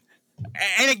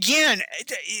 and again,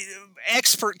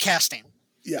 expert casting.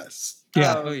 Yes.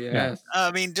 Yeah. Oh, yeah.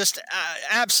 I mean, just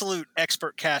absolute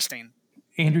expert casting.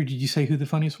 Andrew, did you say who the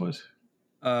funniest was?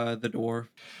 The dwarf.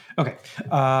 Okay.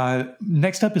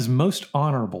 Next up is most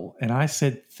honorable, and I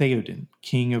said Theoden,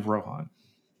 King of Rohan.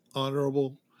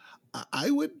 Honorable.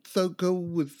 I would go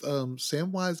with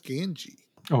Samwise Gamgee.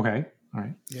 Okay. All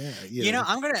right. Yeah. You know,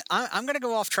 I'm gonna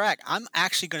go off track. I'm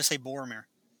actually gonna say Boromir.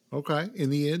 Okay. In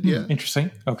the end, yeah.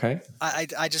 Interesting. Okay.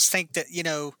 I just think that,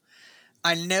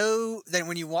 I know that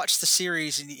when you watch the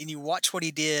series and you watch what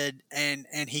he did and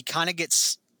he kind of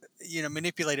gets,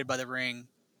 manipulated by the ring,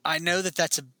 I know that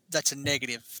that's a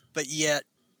negative, but yet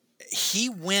he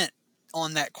went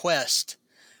on that quest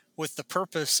with the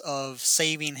purpose of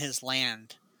saving his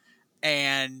land.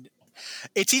 And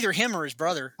it's either him or his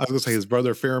brother. I was going to say his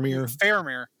brother, Faramir.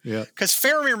 Faramir. Yeah. Because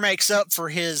Faramir makes up for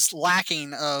his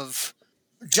lacking of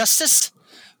justice.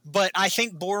 But I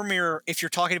think Boromir, if you're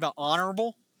talking about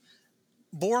honorable,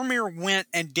 Boromir went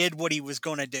and did what he was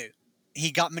going to do.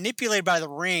 He got manipulated by the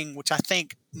ring, which I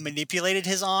think manipulated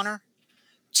his honor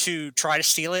to try to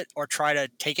steal it or try to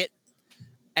take it.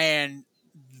 And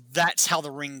that's how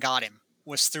the ring got him,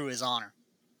 was through his honor.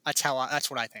 That's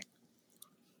what I think.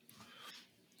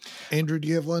 Andrew, do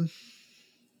you have one?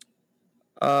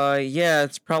 Yeah,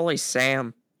 it's probably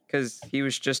Sam, because he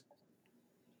was just.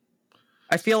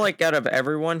 I feel like out of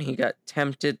everyone, he got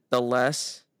tempted the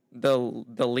least.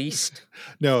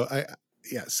 No,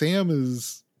 Sam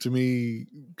is to me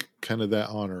kind of that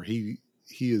honor. He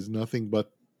is nothing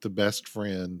but the best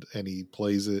friend, and he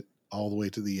plays it all the way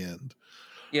to the end.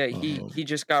 Yeah, he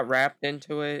just got wrapped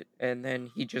into it, and then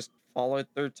he just followed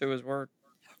through to his word.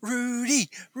 Rudy.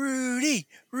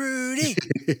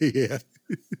 Yeah.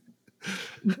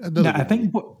 Now, I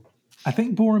think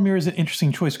Boromir is an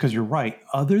interesting choice because you're right.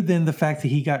 Other than the fact that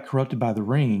he got corrupted by the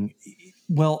ring,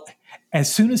 well,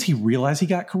 as soon as he realized he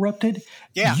got corrupted,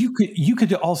 Yeah. you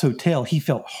could also tell he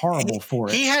felt horrible for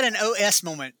it. He had an OS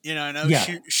moment,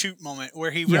 shoot moment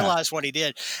where he realized what he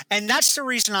did. And that's the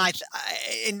reason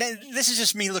this is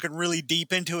just me looking really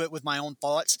deep into it with my own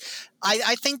thoughts.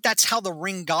 I think that's how the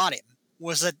ring got him,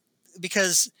 was that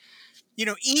because,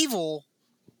 evil,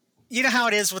 you know how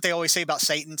it is what they always say about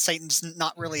Satan. Satan's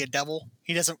not really a devil.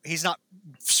 He's not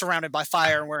surrounded by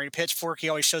fire and wearing a pitchfork. He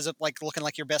always shows up like looking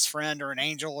like your best friend or an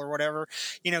angel or whatever.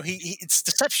 It's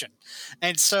deception.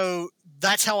 And so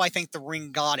that's how I think the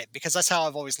ring got it, because that's how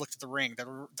I've always looked at the ring.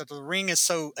 That the ring is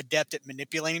so adept at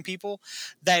manipulating people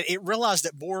that it realized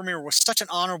that Boromir was such an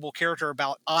honorable character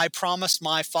about, I promised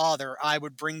my father I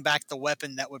would bring back the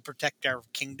weapon that would protect our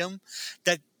kingdom,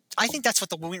 that I think that's what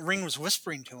the ring was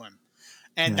whispering to him.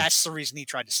 And that's the reason he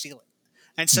tried to steal it.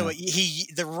 And so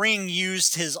the ring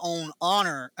used his own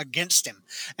honor against him.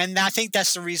 And I think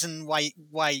that's the reason why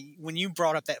when you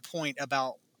brought up that point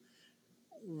about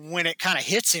when it kind of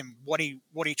hits him, what he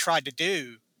tried to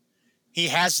do, he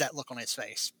has that look on his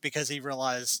face because he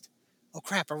realized, oh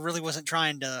crap, I really wasn't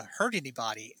trying to hurt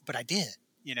anybody, but I did,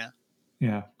 Yeah.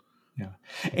 Yeah.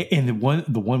 And the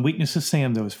one weakness of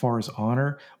Sam, though, as far as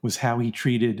honor, was how he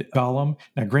treated Gollum.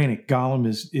 Now, granted, Gollum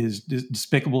is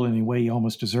despicable in a way, he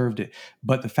almost deserved it.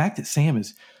 But the fact that Sam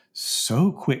is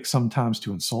so quick sometimes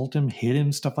to insult him, hit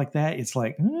him, stuff like that, it's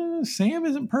like, Sam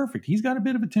isn't perfect. He's got a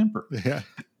bit of a temper.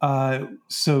 Yeah.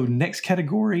 So next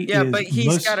category is... but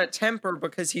he's got a temper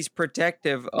because he's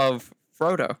protective of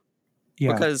Frodo.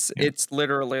 Yeah, because it's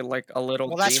literally like a little.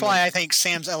 Well, that's why I think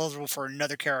Sam's eligible for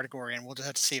another category, and we'll just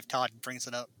have to see if Todd brings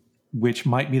it up. Which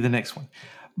might be the next one.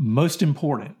 Most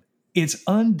important, it's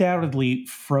undoubtedly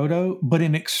Frodo, but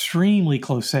an extremely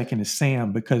close second is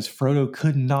Sam, because Frodo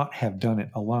could not have done it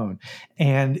alone.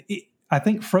 And I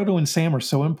think Frodo and Sam are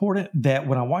so important that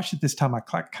when I watched it this time, I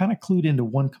kind of clued into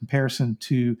one comparison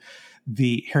to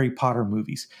the Harry Potter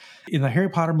movies. In the Harry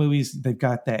Potter movies, they've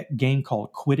got that game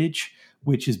called Quidditch,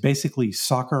 which is basically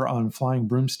soccer on flying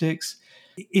broomsticks.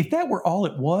 If that were all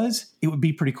it was, it would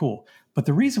be pretty cool. But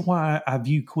the reason why I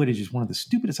view Quidditch as one of the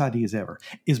stupidest ideas ever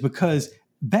is because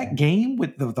that game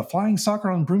with the flying soccer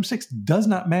on broomsticks does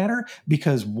not matter,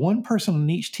 because one person on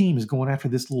each team is going after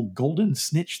this little golden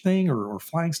snitch thing or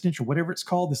flying snitch or whatever it's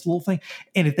called, this little thing.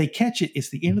 And if they catch it, it's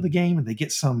the end of the game and they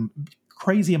get some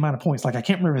crazy amount of points. Like, I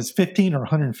can't remember if it's 15 or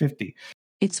 150.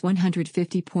 It's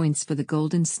 150 points for the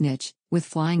golden snitch, with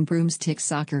flying broomstick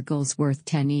soccer goals worth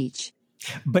 10 each.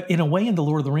 But in a way, in the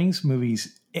Lord of the Rings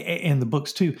movies and the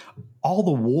books too, all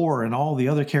the war and all the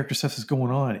other character stuff that's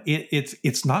going on,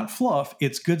 it's not fluff,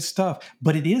 it's good stuff,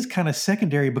 but it is kind of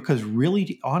secondary, because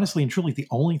really, honestly and truly, the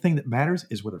only thing that matters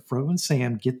is whether Frodo and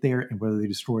Sam get there and whether they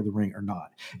destroy the ring or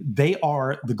not. They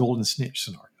are the golden snitch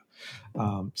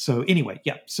scenario. So anyway,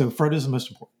 so Frodo's the most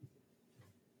important.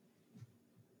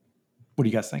 What do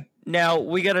you guys think? Now,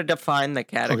 we got to define the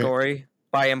category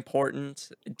by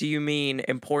importance. Do you mean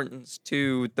importance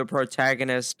to the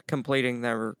protagonist completing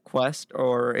their quest,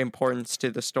 or importance to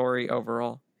the story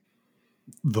overall?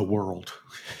 The world.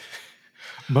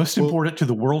 Most important to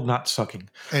the world not sucking.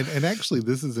 And actually,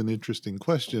 this is an interesting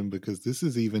question, because this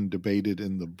is even debated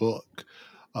in the book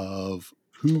of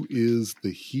who is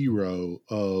the hero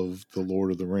of The Lord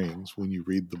of the Rings when you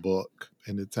read the book.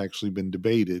 And it's actually been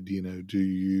debated, do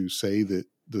you say that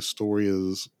the story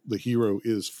is, the hero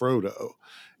is Frodo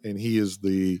and he is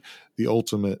the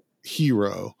ultimate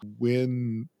hero?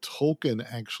 When Tolkien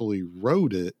actually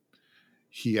wrote it,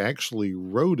 he actually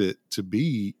wrote it to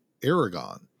be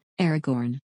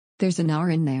Aragorn. There's an R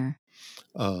in there.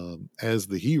 As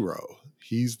the hero.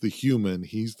 He's the human.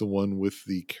 He's the one with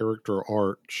the character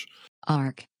arch.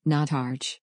 Arc, not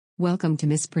arch. Welcome to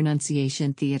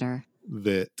Mispronunciation Theater.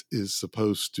 That is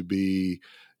supposed to be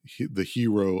the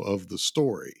hero of the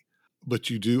story. But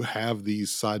you do have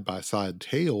these side-by-side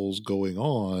tales going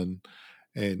on,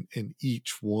 and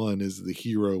each one is the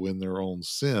hero in their own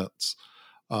sense.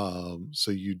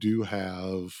 So you do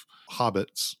have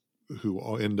hobbits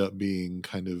who end up being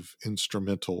kind of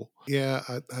instrumental. Yeah,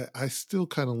 I still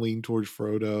kind of lean towards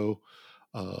Frodo,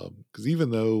 because even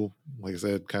though, like I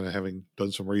said, kind of having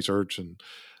done some research and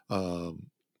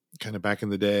kind of back in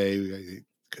the day,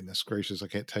 goodness gracious, I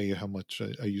can't tell you how much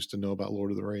I used to know about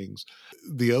Lord of the Rings.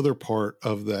 The other part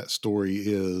of that story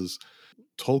is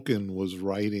Tolkien was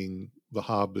writing The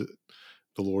Hobbit,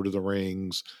 The Lord of the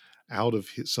Rings, out of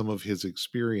some of his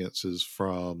experiences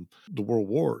from the World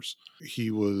Wars. He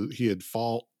had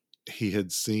fought, he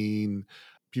had seen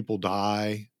people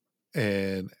die,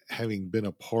 and having been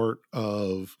a part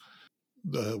of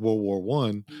the World War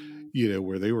I,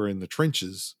 where they were in the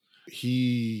trenches,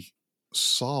 he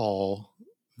saw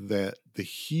that the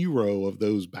hero of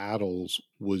those battles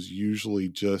was usually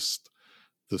just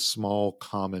the small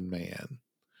common man.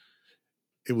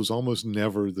 It was almost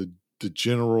never the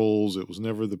generals. It was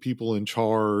never the people in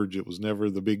charge. It was never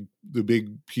the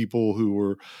big people who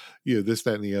were, this,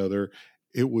 that, and the other.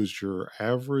 It was your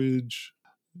average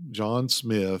John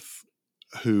Smith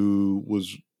who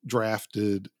was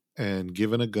drafted and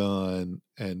given a gun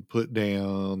and put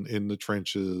down in the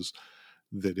trenches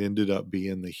that ended up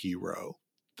being the hero.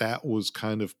 That was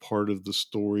kind of part of the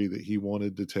story that he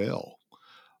wanted to tell,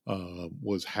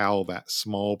 was how that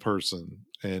small person,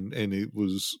 and it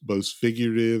was both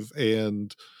figurative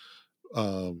and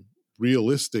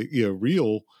realistic,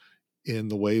 real in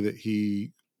the way that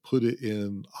he put it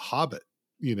in Hobbit,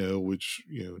 which,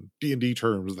 D&D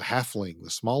terms, the halfling, the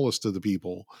smallest of the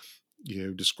people,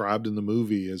 described in the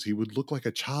movie as he would look like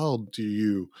a child to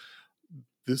you.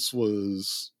 This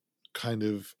was kind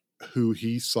of who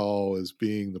he saw as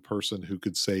being the person who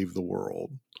could save the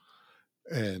world,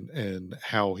 and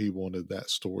how he wanted that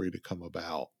story to come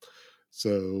about.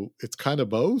 So it's kind of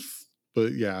both,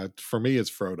 but yeah, for me,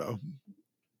 it's Frodo.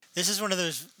 This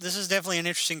is definitely an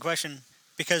interesting question,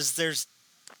 because there's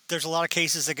a lot of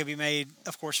cases that could be made,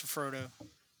 of course, for Frodo,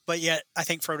 but yet I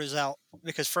think Frodo's out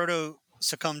because Frodo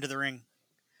succumbed to the ring.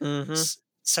 Mm-hmm.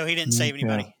 So he didn't save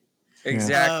anybody. Yeah.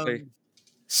 Exactly.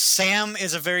 Sam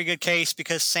is a very good case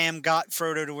because Sam got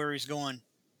Frodo to where he's going.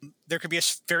 There could be a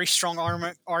very strong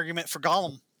argument for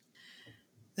Gollum.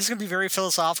 This is going to be very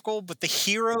philosophical, but the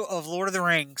hero of Lord of the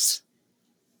Rings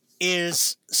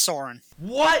is Sauron.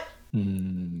 What?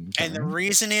 And the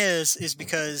reason is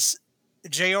because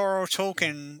J.R.R.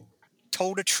 Tolkien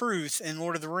told a truth in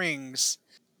Lord of the Rings.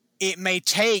 It may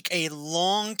take a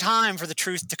long time for the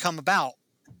truth to come about,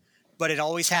 but it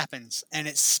always happens, and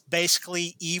it's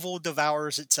basically evil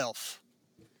devours itself.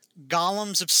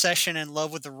 Gollum's obsession and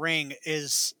love with the ring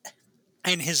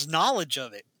and his knowledge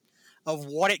of it, of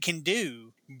what it can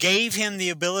do, gave him the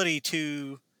ability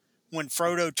to, when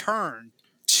Frodo turned,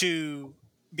 to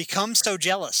become so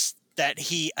jealous that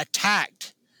he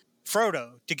attacked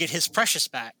Frodo to get his precious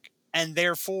back, and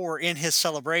therefore, in his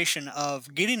celebration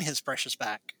of getting his precious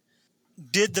back,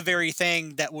 did the very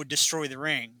thing that would destroy the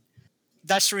ring.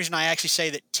 That's the reason I actually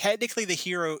say that technically the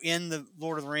hero in the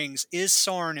Lord of the Rings is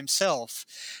Sauron himself,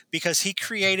 because he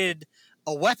created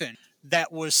a weapon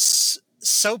that was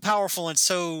so powerful and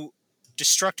so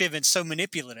destructive and so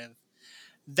manipulative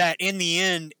that in the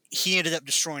end he ended up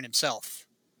destroying himself,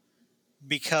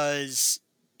 because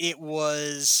it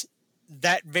was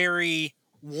that very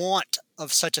want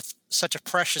of such a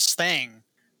precious thing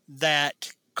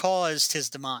that caused his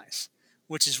demise,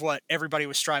 which is what everybody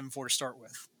was striving for to start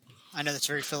with. I know that's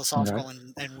very philosophical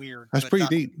and weird. That's pretty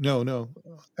deep. No.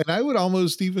 And I would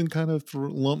almost even kind of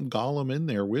lump Gollum in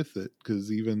there with it, because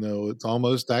even though it's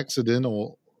almost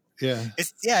accidental,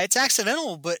 it's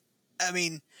accidental, but I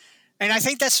mean, and I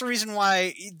think that's the reason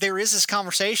why there is this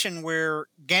conversation where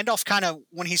Gandalf kind of,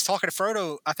 when he's talking to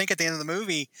Frodo, I think at the end of the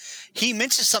movie, he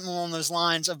mentions something along those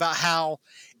lines about how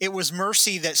it was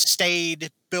mercy that stayed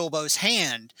Bilbo's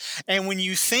hand. And when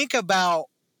you think about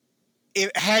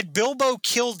it, had Bilbo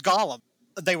killed Gollum,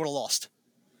 they would have lost.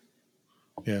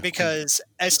 Yeah. Because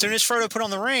as soon as Frodo put on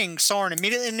the ring, Sauron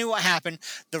immediately knew what happened.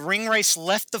 The ring race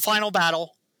left the final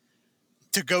battle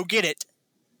to go get it.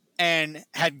 And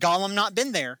had Gollum not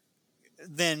been there,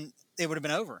 then it would have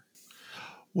been over.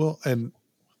 Well, and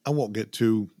I won't get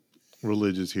too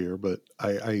religious here, but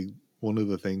I one of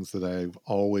the things that I've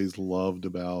always loved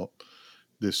about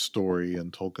this story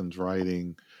and Tolkien's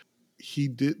writing, he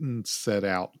didn't set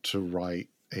out to write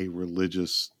a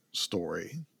religious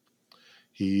story.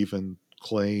 He even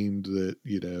claimed that,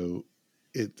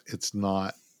 it's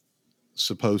not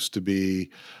supposed to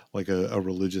be like a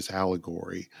religious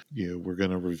allegory. We're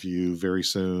going to review very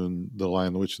soon The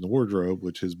Lion, the Witch, and the Wardrobe,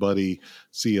 which his buddy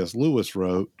C.S. Lewis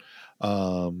wrote.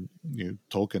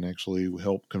 Tolkien actually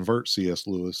helped convert C.S.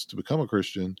 Lewis to become a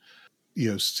Christian.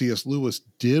 C.S. Lewis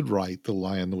did write The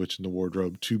Lion, the Witch, and the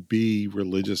Wardrobe to be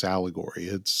religious allegory.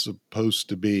 It's supposed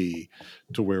to be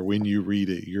to where when you read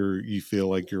it, you feel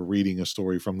like you're reading a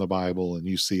story from the Bible and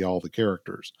you see all the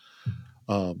characters.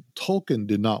 Tolkien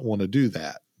did not want to do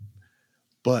that,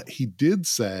 but he did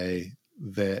say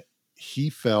that he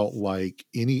felt like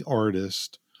any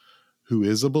artist who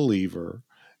is a believer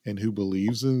and who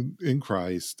believes in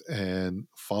Christ and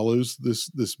follows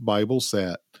this Bible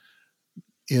set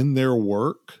in their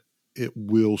work, it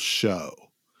will show.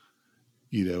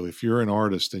 If you're an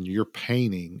artist and you're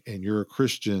painting and you're a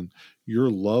Christian, your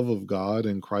love of God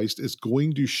and Christ is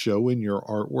going to show in your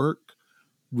artwork,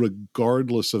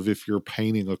 regardless of if you're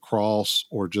painting a cross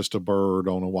or just a bird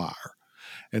on a wire.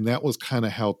 And that was kind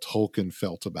of how Tolkien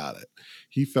felt about it.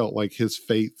 He felt like his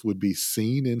faith would be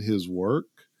seen in his work,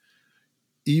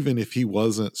 even if he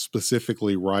wasn't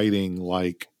specifically writing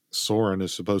like Sauron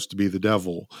is supposed to be the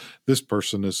devil, this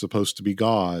person is supposed to be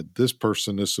God, this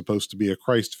person is supposed to be a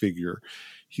Christ figure.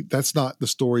 That's not the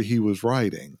story he was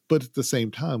writing. But at the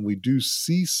same time, we do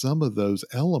see some of those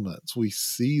elements. We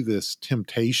see this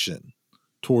temptation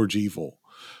towards evil.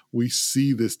 We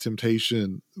see this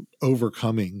temptation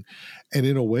overcoming. And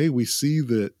in a way, we see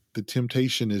that the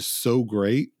temptation is so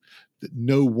great that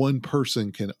no one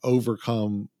person can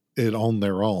overcome it on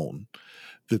their own,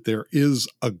 that there is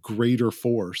a greater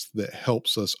force that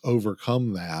helps us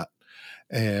overcome that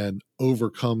and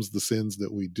overcomes the sins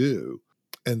that we do.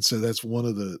 And so that's one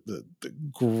of the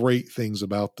great things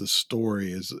about the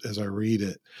story as I read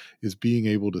it, is being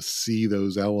able to see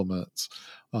those elements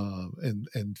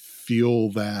and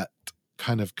feel that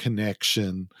kind of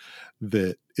connection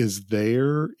that is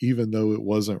there, even though it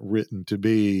wasn't written to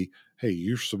be, hey,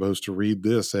 you're supposed to read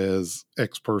this as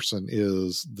X person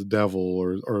is the devil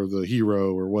or the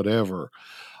hero or whatever.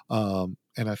 And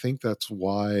I think that's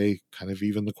why, kind of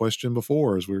even the question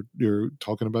before, as you're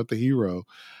talking about the hero,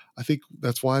 I think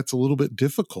that's why it's a little bit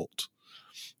difficult.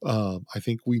 I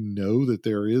think we know that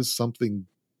there is something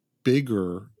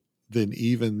bigger than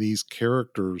even these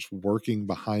characters working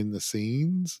behind the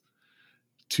scenes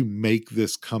to make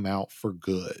this come out for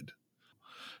good.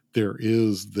 There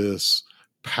is this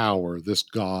power, this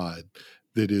God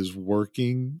that is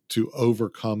working to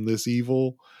overcome this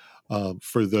evil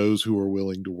for those who are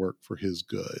willing to work for his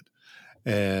good.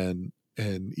 And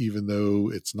even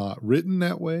though it's not written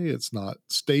that way, it's not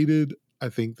stated, I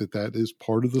think that is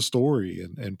part of the story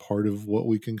and part of what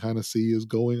we can kind of see is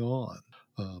going on.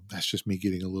 That's just me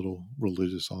getting a little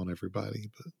religious on everybody,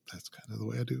 but that's kind of the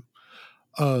way I do.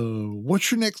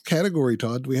 What's your next category,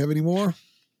 Todd? Do we have any more?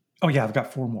 Oh, yeah, I've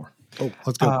got 4 more. Oh,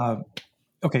 let's go.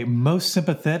 Okay, most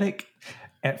sympathetic.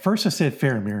 At first I said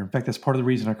Faramir. In fact, that's part of the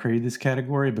reason I created this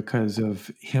category, because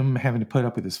of him having to put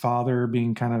up with his father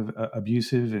being kind of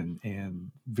abusive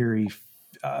and very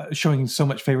showing so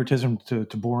much favoritism to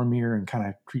Boromir and kind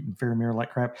of treating Faramir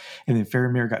like crap. And then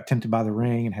Faramir got tempted by the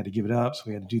ring and had to give it up, so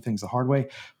he had to do things the hard way.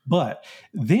 But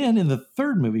then in the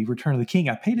third movie, Return of the King,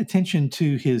 I paid attention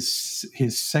to his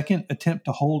second attempt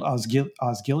to hold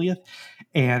Osgiliath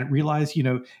and realized, he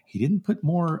didn't put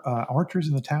more archers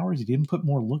in the towers. He didn't put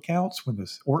more lookouts. When the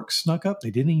orcs snuck up,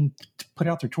 they didn't even put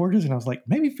out their torches. And I was like,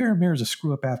 maybe Faramir is a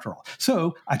screw up after all.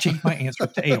 So I changed my answer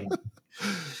to Eowyn.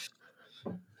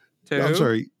 I'm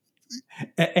sorry.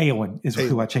 Eowyn is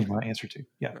who I changed my answer to.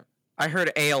 Yeah. I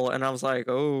heard ale and I was like,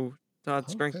 oh,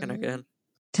 Todd's drinking again.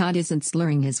 Todd isn't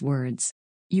slurring his words.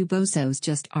 You bozos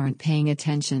just aren't paying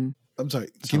attention. I'm sorry.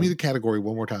 Give me the category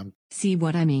one more time. See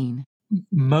what I mean?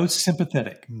 Most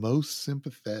sympathetic. Most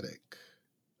sympathetic.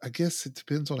 I guess it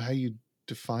depends on how you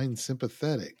define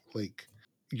sympathetic. Like,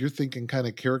 you're thinking kind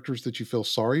of characters that you feel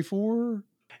sorry for?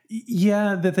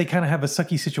 Yeah, that they kind of have a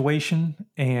sucky situation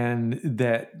and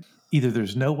that either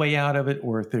there's no way out of it,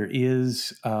 or if there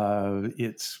is,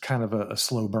 it's kind of a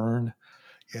slow burn.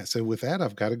 Yeah, so with that,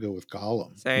 I've got to go with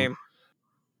Gollum. Same.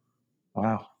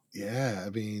 Wow. Yeah, I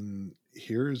mean,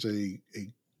 here's a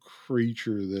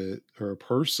creature or a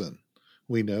person.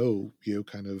 We know,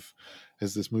 kind of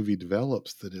as this movie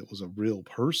develops, that it was a real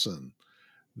person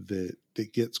that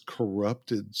gets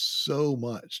corrupted so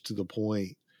much to the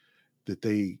point that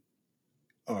they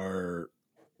are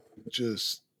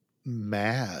just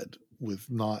mad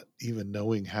with not even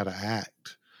knowing how to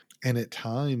act. And at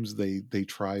times they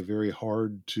try very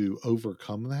hard to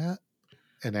overcome that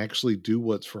and actually do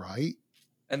what's right.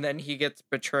 And then he gets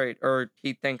betrayed, or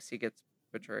he thinks he gets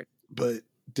betrayed. But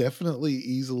definitely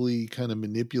easily kind of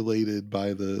manipulated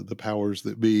by the powers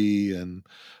that be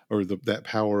or that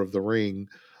power of the ring.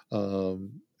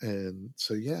 And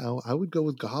so, yeah, I would go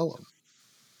with Gollum.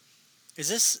 Is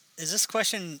this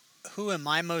question, who am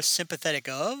I most sympathetic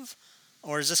of?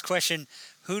 Or is this question,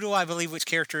 who do I believe which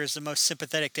character is the most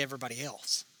sympathetic to everybody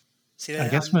else? See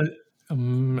that?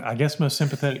 I guess most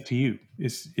sympathetic to you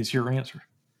is your answer.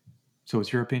 So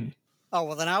it's your opinion. Oh,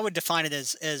 well, then I would define it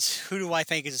as who do I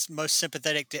think is most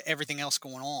sympathetic to everything else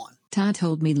going on? Todd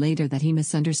told me later that he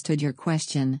misunderstood your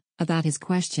question, about his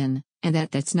question, and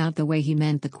that's not the way he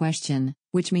meant the question,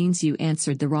 which means you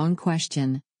answered the wrong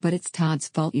question, but it's Todd's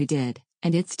fault you did,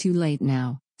 and it's too late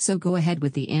now, so go ahead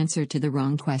with the answer to the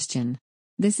wrong question.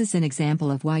 This is an example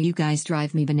of why you guys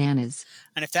drive me bananas.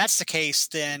 And if that's the case,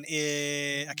 then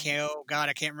I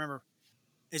can't remember.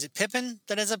 Is it Pippin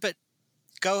that ends up at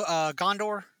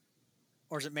Gondor?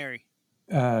 Or is it Merry?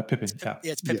 Pippin. It's Pippin.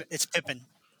 Yeah. It's Pippin. It's Pippin.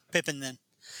 Pippin then.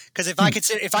 Because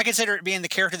if I consider it being the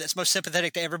character that's most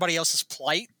sympathetic to everybody else's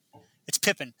plight, it's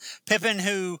Pippin. Pippin,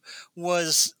 who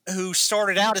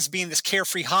started out as being this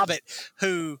carefree hobbit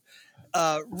who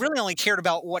really only cared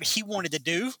about what he wanted to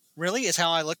do. Really, is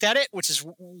how I looked at it, which is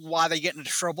why they get into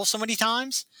trouble so many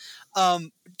times.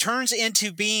 Turns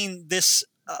into being this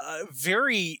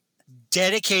very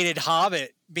dedicated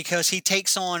hobbit because he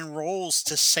takes on roles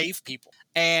to save people.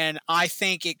 And I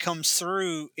think it comes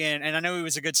through and I know he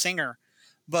was a good singer,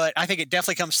 but I think it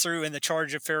definitely comes through in the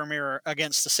charge of Faramir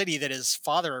against the city that his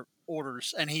father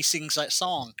orders. And he sings that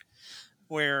song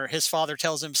where his father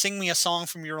tells him, "Sing me a song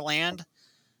from your land."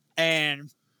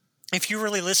 And if you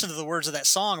really listen to the words of that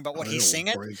song about what he's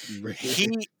singing,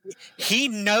 he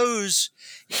knows,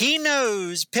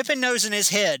 Pippin knows in his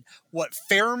head what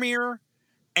Faramir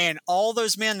and all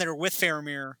those men that are with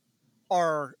Faramir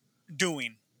are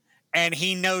doing. And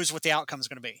he knows what the outcome is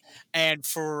going to be. And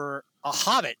for a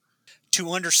hobbit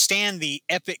to understand the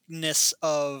epicness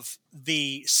of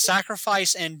the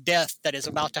sacrifice and death that is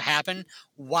about to happen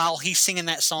while he's singing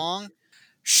that song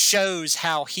shows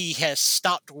how he has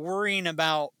stopped worrying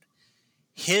about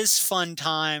his fun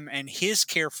time and his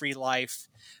carefree life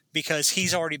because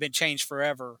he's already been changed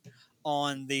forever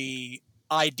on the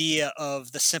idea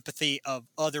of the sympathy of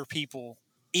other people,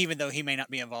 even though he may not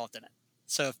be involved in it.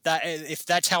 So if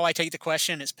that's how I take the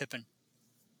question, it's Pippin.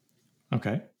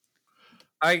 Okay.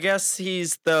 I guess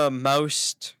he's the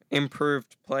most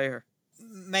improved player.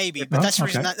 Maybe, but that's the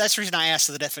reason I asked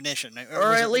the definition.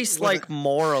 Or at least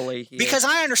morally. Because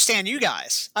I understand you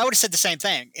guys. I would have said the same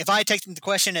thing. If I had taken the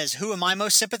question as who am I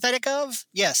most sympathetic of?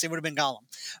 Yes, it would have been Gollum.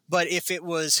 But if it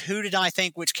was who did I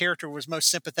think which character was most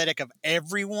sympathetic of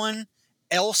everyone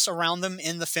else around them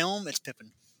in the film, it's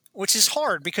Pippin. Which is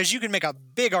hard because you can make a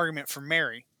big argument for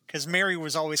Merry. Because Merry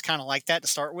was always kind of like that to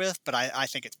start with, but I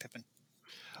think it's Pippin.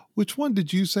 Which one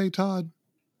did you say, Todd?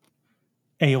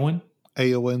 Éowyn.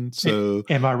 Éowyn. So,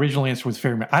 and my original answer was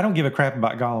Faramir. I don't give a crap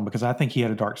about Gollum because I think he had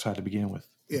a dark side to begin with.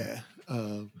 Yeah.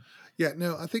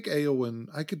 No, I think Éowyn,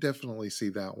 I could definitely see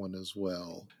that one as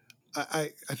well. I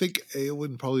think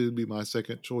Éowyn probably would be my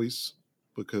second choice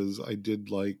because I did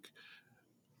like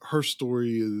her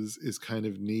story is kind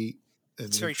of neat and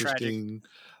it's interesting.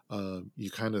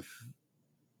 You kind of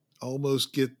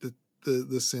almost get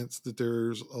the sense that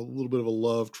there's a little bit of a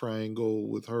love triangle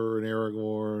with her and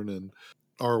Aragorn and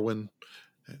Arwen,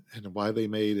 and why they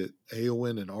made it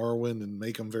Éowyn and Arwen and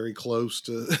make them very close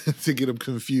to get them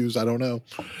confused. I don't know.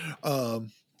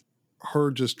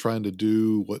 Her just trying to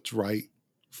do what's right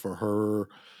for her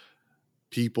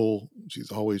people.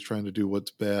 She's always trying to do what's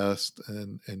best,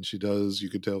 and she does. You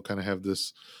could tell kind of have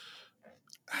this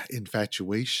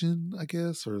infatuation, I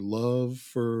guess, or love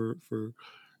for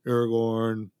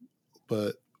Aragorn,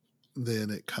 but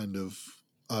then it kind of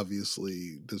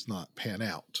obviously does not pan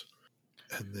out.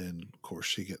 And then, of course,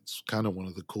 she gets kind of one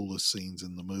of the coolest scenes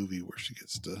in the movie where she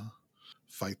gets to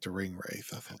fight the Ring Wraith.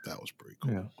 I thought that was pretty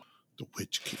cool. Yeah. The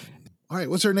Witch King. All right,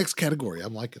 what's our next category?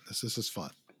 I'm liking this. This is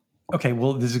fun. Okay,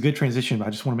 well, this is a good transition, but I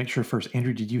just want to make sure first.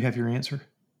 Andrew, did you have your answer?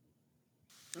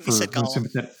 He said Gollum.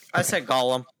 Okay. I said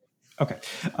Gollum. Okay.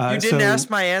 You didn't ask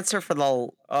my answer for the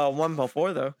one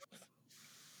before, though.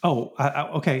 Oh,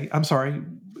 okay. I'm sorry.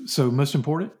 So, most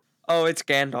important? Oh, it's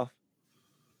Gandalf.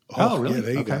 Oh, really? Yeah,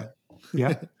 there you go.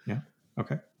 Yeah.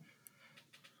 Okay.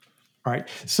 All right.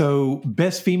 So,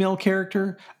 best female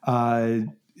character,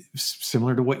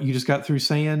 similar to what you just got through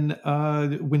saying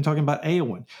when talking about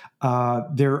Éowyn.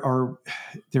 There are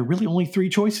really only three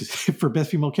choices for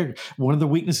best female character. One of the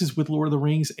weaknesses with Lord of the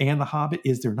Rings and The Hobbit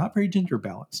is they're not very gender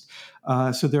balanced.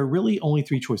 So there are really only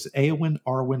three choices: Éowyn,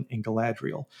 Arwen, and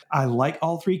Galadriel. I like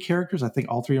all three characters. I think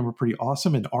all three of them are pretty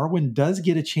awesome. And Arwen does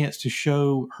get a chance to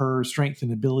show her strength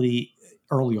and ability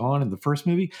early on in the first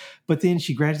movie, but then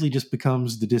she gradually just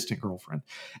becomes the distant girlfriend.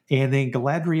 And then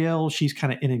Galadriel, she's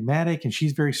kind of enigmatic and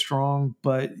she's very strong,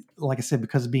 but like I said,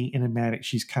 because of being enigmatic,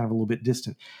 she's kind of a little bit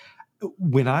distant.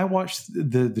 When I watched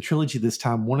the trilogy this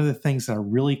time, one of the things that I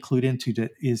really clued into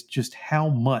is just how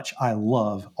much I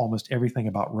love almost everything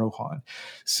about Rohan.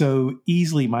 So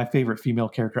easily my favorite female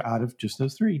character out of just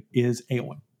those three is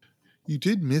Éowyn. You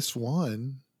did miss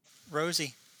one.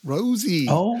 Rosie.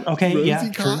 Oh, okay. Rosie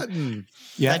Cotton. True.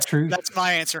 Yeah, that's true. That's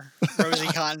my answer. Rosie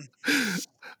Cotton.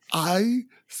 I,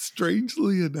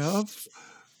 strangely enough,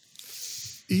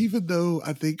 even though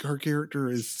I think her character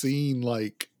is seen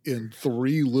like in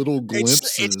three little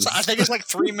glimpses. I think it's like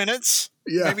 3 minutes,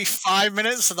 maybe 5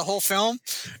 minutes of the whole film.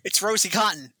 It's Rosie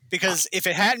Cotton. Because if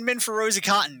it hadn't been for Rosie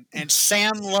Cotton and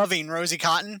Sam loving Rosie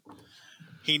Cotton,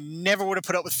 he never would have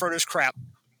put up with Frodo's crap.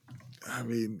 I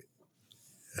mean,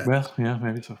 Well, yeah,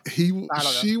 maybe so. I don't know.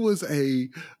 She was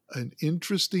an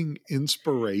interesting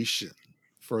inspiration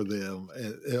for them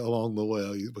along the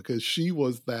way, because she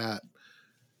was that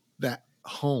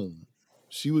home.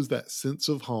 She was that sense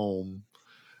of home,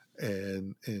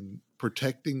 and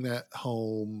protecting that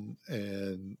home,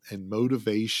 and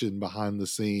motivation behind the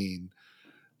scene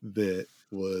that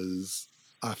was,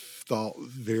 I thought,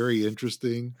 very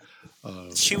interesting.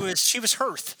 She was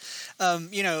Hearth.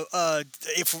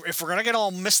 If we're gonna get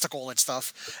all mystical and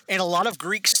stuff, in a lot of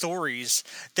Greek stories,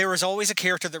 there was always a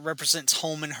character that represents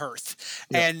home and hearth,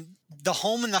 Yeah. and the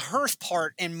home and the hearth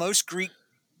part in most Greek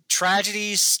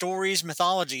tragedies, stories,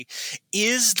 mythology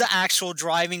is the actual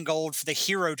driving goal for the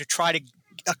hero to try to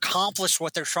accomplish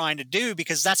what they're trying to do,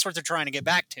 because that's what they're trying to get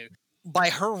back to. By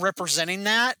her representing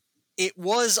that, it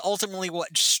was ultimately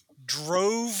what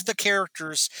drove the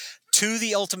characters to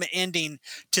the ultimate ending,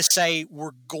 to say,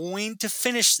 we're going to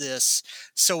finish this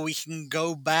so we can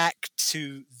go back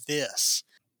to this.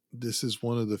 This is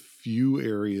one of the few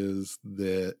areas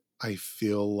that I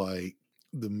feel like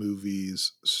the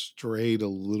movies strayed a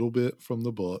little bit from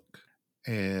the book,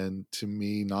 and to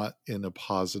me, not in a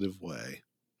positive way.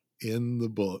 In the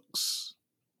books,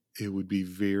 it would be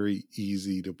very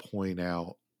easy to point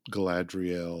out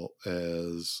Galadriel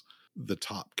as the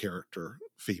top character,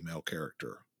 female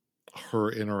character.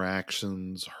 Her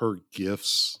interactions, her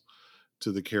gifts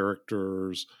to the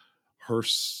characters,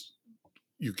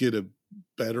 you get a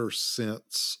better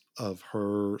sense of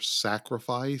her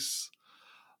sacrifice,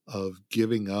 of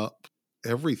giving up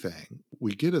everything.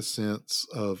 We get a sense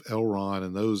of Elrond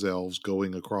and those elves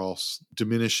going across,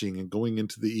 diminishing and going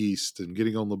into the east and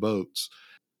getting on the boats.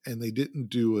 And they didn't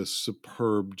do a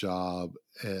superb job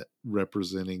at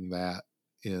representing that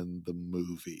in the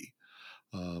movie.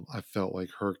 I felt like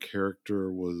her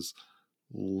character was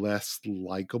less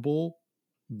likable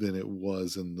than it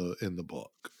was in the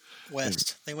book.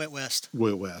 West. They went west.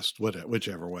 West,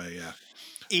 whichever way, yeah.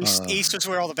 East was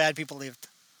where all the bad people lived.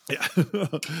 Yeah.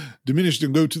 Diminished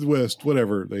and go to the west,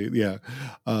 whatever. But yeah,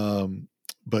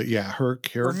 her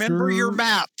character, Remember your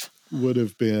map, would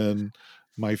have been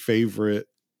my favorite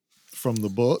from the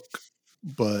book,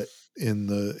 but in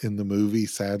the movie,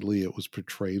 sadly, it was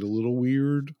portrayed a little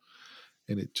weird,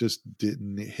 and it just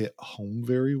didn't hit home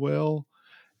very well.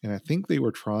 And I think they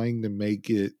were trying to make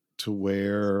it to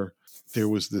where there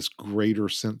was this greater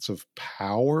sense of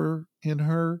power in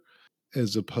her,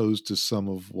 as opposed to some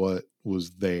of what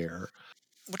was there.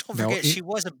 But don't forget, she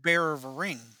was a bearer of a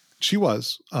ring. She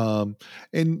was. And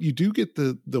you do get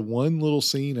the one little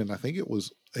scene, and I think it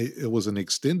was an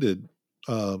extended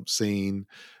scene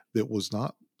that was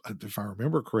not, if I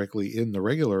remember correctly, in the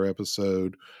regular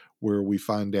episode, where we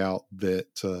find out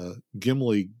that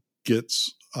Gimli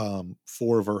gets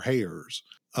 4 of her hairs.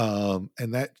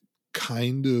 And that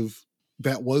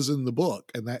was in the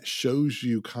book, and that shows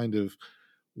you kind of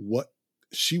what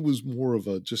she was, more of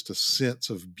just a sense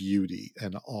of beauty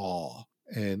and awe.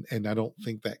 And I don't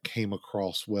think that came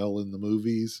across well in the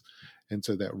movies. And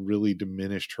so that really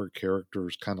diminished her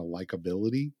character's kind of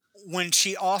likability. When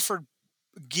she offered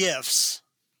gifts,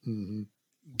 Mm-hmm.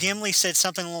 Gimli said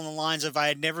something along the lines of, I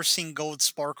had never seen gold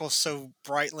sparkle so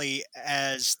brightly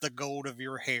as the gold of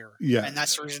your hair. Yeah. And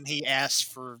that's the reason he asked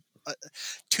for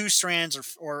 2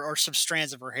 strands or some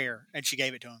strands of her hair, and she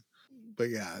gave it to him. But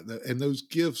yeah, and those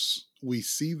gifts, we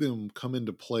see them come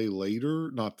into play later,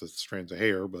 not the strands of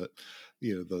hair, but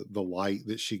the light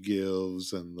that she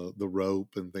gives, and the rope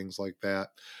and things like that.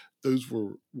 Those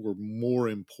were more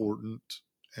important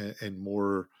and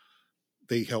more,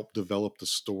 they helped develop the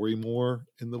story more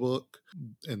in the book,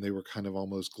 and they were kind of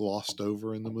almost glossed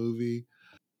over in the movie,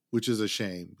 which is a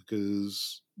shame,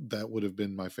 because that would have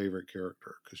been my favorite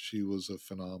character, because she was a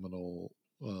phenomenal,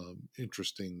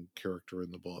 interesting character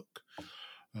in the book.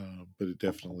 But it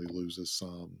definitely loses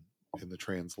some in the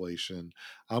translation.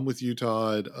 I'm with you,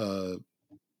 Todd.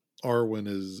 Arwen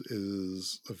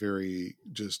is a very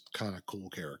just kind of cool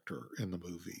character in the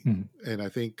movie. Mm-hmm. And I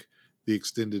think the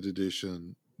extended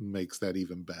edition makes that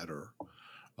even better.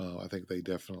 I think they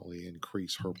definitely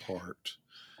increase her part.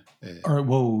 All right,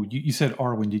 whoa, you said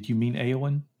Arwen. Did you mean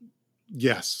Eowyn?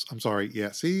 Yes, I'm sorry. Yeah,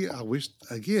 see, I wish,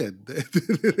 again.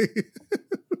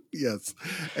 Yes,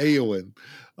 Eowyn.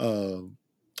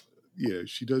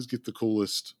 She does get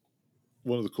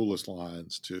one of the coolest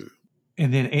lines too.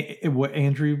 And then what,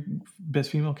 Andrew,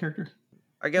 best female character?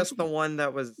 I guess the one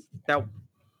that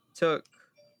took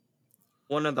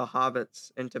one of the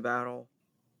hobbits into battle.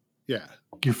 Yeah.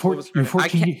 You're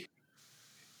 14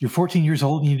 years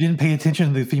old and you didn't pay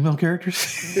attention to the female characters?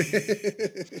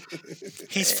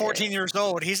 He's 14 years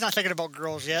old. He's not thinking about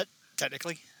girls yet,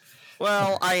 technically.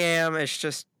 Well, I am. It's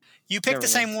just... You picked Never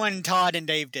the mind. same one Todd and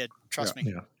Dave did. Trust me.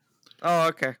 Yeah. Oh,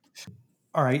 okay.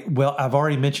 All right. Well, I've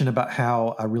already mentioned about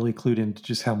how I really clued into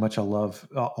just how much I love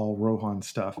all Rohan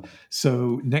stuff.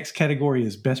 So next category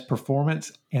is best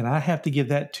performance, and I have to give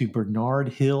that to Bernard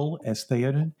Hill as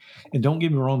Theoden. And don't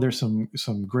get me wrong, there's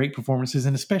some great performances,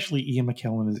 and especially Ian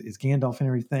McKellen as Gandalf and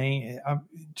everything.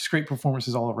 Just great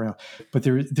performances all around. But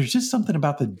there's just something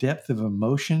about the depth of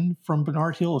emotion from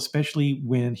Bernard Hill, especially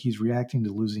when he's reacting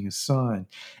to losing his son.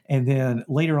 And then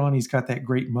later on, he's got that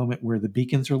great moment where the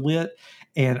beacons are lit.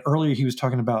 And earlier he was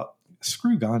talking about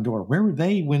screw Gondor. Where were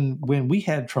they when we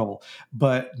had trouble?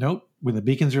 But nope, when the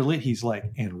beacons are lit, he's like,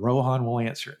 and Rohan will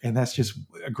answer. And that's just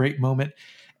a great moment.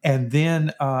 And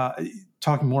then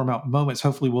talking more about moments,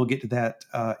 hopefully we'll get to that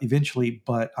eventually.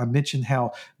 But I mentioned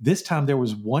how this time there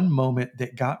was one moment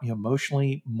that got me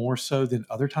emotionally more so than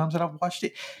other times that I've watched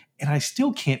it. And I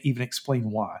still can't even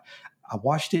explain why. I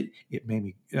watched it. It made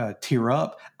me tear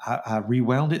up. I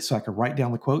rewound it so I could write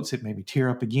down the quotes. It made me tear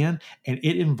up again. And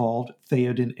it involved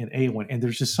Theoden and Eowyn. And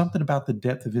there's just something about the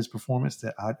depth of his performance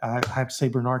that I have to say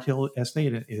Bernard Hill as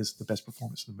Theoden is the best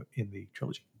performance in the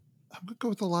trilogy. I'm going to go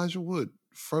with Elijah Wood,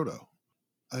 Frodo.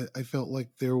 I felt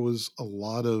like there was a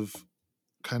lot of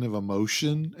kind of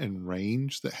emotion and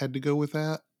range that had to go with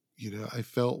that. You know, I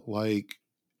felt like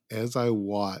as I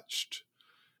watched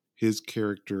his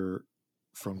character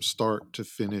from start to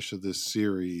finish of this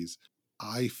series,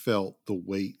 I felt the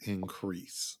weight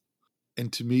increase.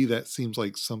 And to me, that seems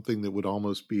like something that would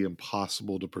almost be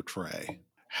impossible to portray.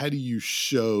 How do you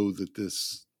show that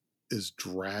this is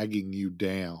dragging you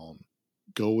down,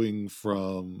 going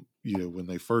from, you know, when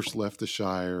they first left the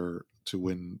Shire to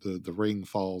when the ring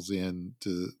falls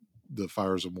into the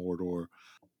Fires of Mordor?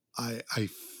 I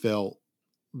felt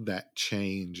that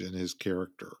change in his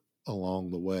character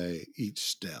along the way, each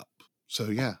step. So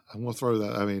yeah, I'm gonna throw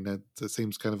that. I mean, that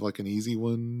seems kind of like an easy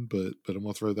one, but I'm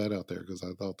gonna throw that out there because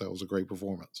I thought that was a great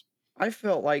performance. I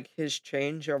felt like his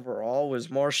change overall was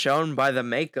more shown by the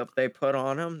makeup they put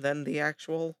on him than the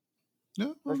actual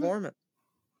No, performance.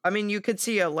 I mean, you could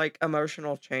see a like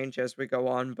emotional change as we go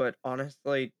on, but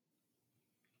honestly,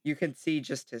 you can see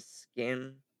just his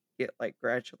skin get like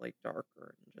gradually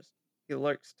darker and just he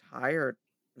looks tired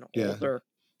and Yeah. older.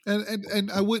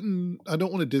 And I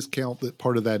don't want to discount that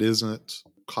part of that isn't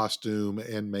costume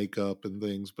and makeup and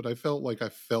things, but I felt like I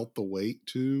felt the weight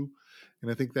too.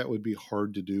 And I think that would be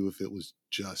hard to do if it was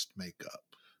just makeup.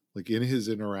 Like in his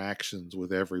interactions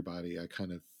with everybody, I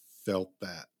kind of felt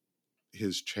that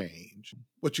his change.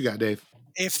 What you got, Dave?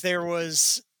 If there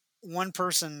was one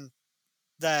person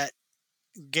that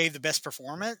gave the best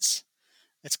performance,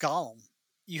 it's Gollum.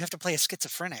 You have to play a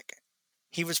schizophrenic.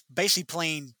 He was basically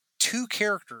playing two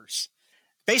characters.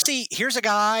 Basically, here's a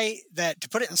guy that, to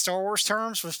put it in Star Wars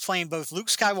terms, was playing both Luke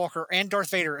Skywalker and Darth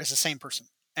Vader as the same person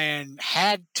and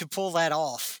had to pull that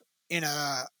off in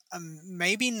a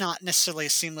maybe not necessarily a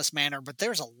seamless manner, but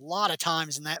there's a lot of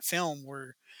times in that film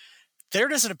where there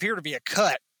doesn't appear to be a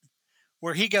cut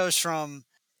where he goes from,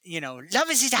 you know, love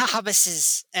is the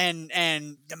hobbits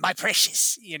and my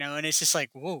precious, you know, and it's just like,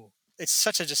 whoa, it's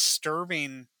such a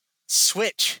disturbing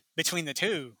switch between the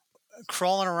two.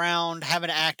 Crawling around, having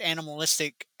to act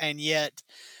animalistic, and yet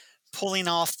pulling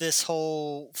off this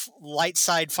whole light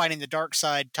side fighting the dark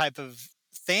side type of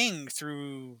thing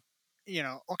through, you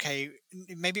know, okay,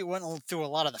 maybe it went through a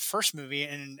lot of the first movie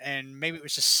and maybe it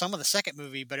was just some of the second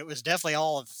movie, but it was definitely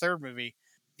all of the third movie.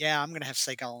 Yeah, I'm going to have to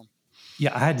say Gollum.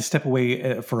 Yeah, I had to step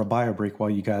away for a bio break while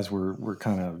you guys were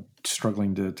kind of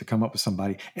struggling to come up with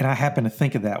somebody. And I happened to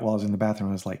think of that while I was in the bathroom.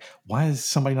 I was like, why is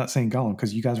somebody not saying Gollum?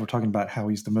 Because you guys were talking about how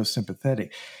he's the most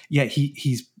sympathetic. Yeah,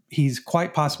 he's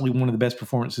quite possibly one of the best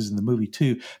performances in the movie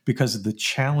too, because of the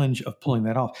challenge of pulling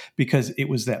that off. Because it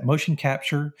was that motion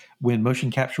capture when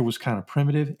motion capture was kind of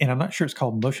primitive, and I'm not sure it's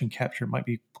called motion capture. It might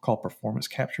be called performance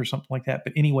capture or something like that.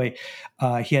 But anyway,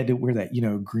 he had to wear that, you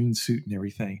know, green suit and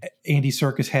everything. Andy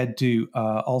Serkis had to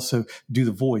also do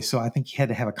the voice. So I think he had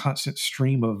to have a constant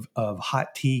stream of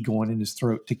hot tea going in his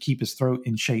throat to keep his throat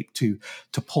in shape to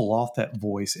pull off that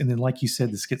voice. And then, like you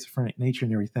said, the schizophrenic nature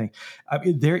and everything. I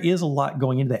mean, there is a lot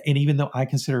going into that. And even though I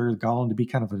consider Gollum to be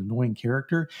kind of an annoying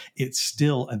character, it's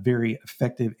still a very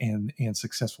effective and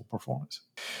successful performance.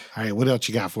 All right, what else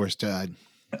you got for us, Todd?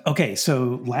 Okay,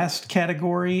 so last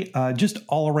category, just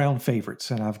all around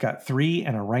favorites. And I've got 3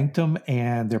 and I ranked them,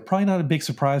 and they're probably not a big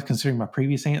surprise considering my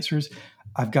previous answers.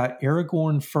 I've got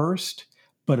Aragorn first,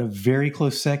 but a very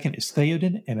close second is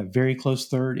Theoden, and a very close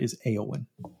third is Eowyn.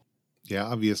 Yeah,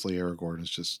 obviously Aragorn is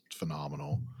just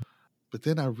phenomenal. But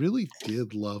then I really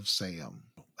did love Sam.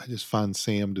 I just find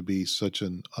Sam to be such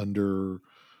an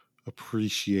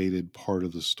underappreciated part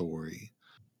of the story.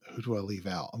 Who do I leave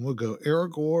out? I'm going to go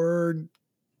Aragorn,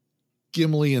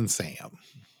 Gimli, and Sam.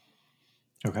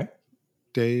 Okay.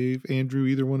 Dave, Andrew,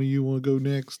 either one of you want to go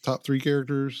next? Top 3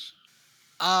 characters?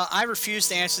 I refuse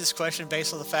to answer this question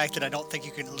based on the fact that I don't think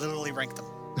you can literally rank them.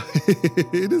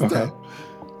 It is tough.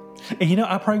 And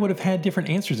I probably would have had different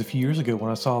answers a few years ago when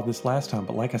I saw this last time.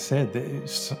 But like I said,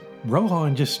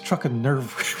 Rohan just struck a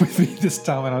nerve with me this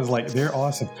time. And I was like, they're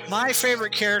awesome. My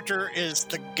favorite character is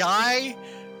the guy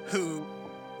who,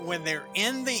 when they're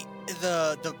in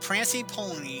the prancing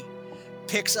pony,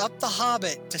 picks up the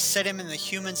Hobbit to set him in the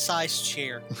human-sized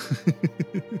chair.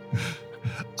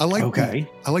 I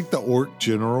like the orc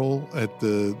general at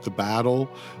the battle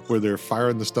where they're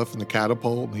firing the stuff in the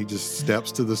catapult and he just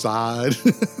steps to the side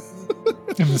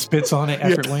and spits on it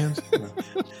after it lands.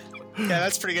 Yeah,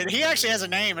 that's pretty good. He actually has a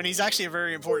name and he's actually a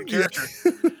very important character.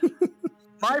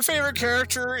 My favorite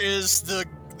character is the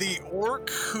orc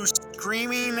who's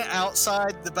screaming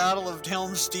outside the Battle of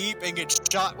Helm's Deep and gets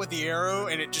shot with the arrow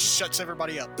and it just shuts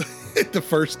everybody up. The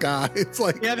first guy. It's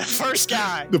like... Yeah, the first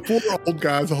guy. The poor old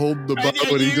guy's holding the bow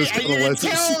and he just kind of lets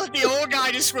it... tell that the old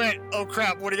guy just went, oh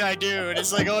crap, what did I do? And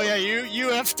it's like, oh yeah, you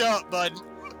effed up, bud.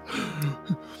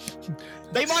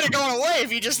 They might have gone away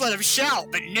if you just let him shout,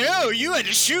 but no, you had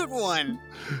to shoot one.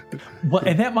 Well,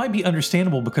 and that might be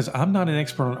understandable because I'm not an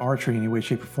expert on archery in any way,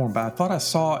 shape, or form, but I thought I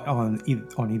saw on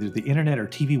either the internet or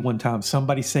TV one time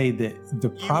somebody say that the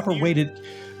proper way to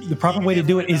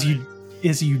do it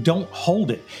is you don't hold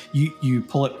it. You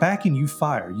pull it back and you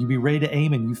fire. You be ready to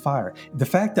aim and you fire. The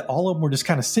fact that all of them were just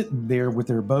kind of sitting there with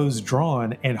their bows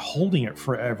drawn and holding it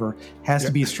forever has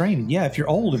to be a strain. Yeah, if you're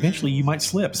old, eventually you might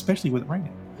slip, especially with it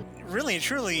raining. Really and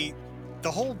truly,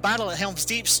 the whole battle at Helm's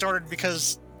Deep started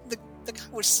because the guy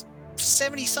was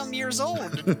 70-some years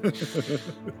old.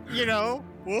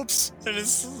 Whoops. And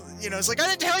it's like, I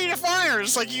didn't tell you to fire.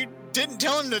 It's like, you didn't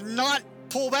tell him to not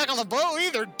pull back on the bow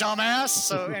either, dumbass.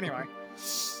 So anyway.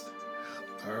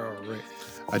 All right.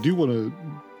 I do want to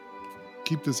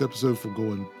keep this episode from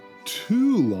going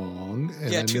too long.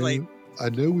 And too late. I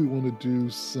know we want to do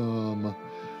some...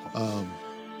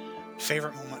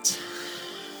 favorite moments.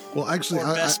 Well, actually,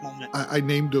 best moment. I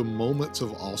named them moments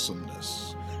of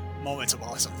awesomeness. Moments of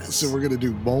awesomeness. So we're going to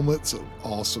do moments of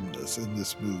awesomeness in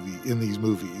these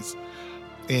movies.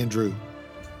 Andrew,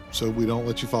 so we don't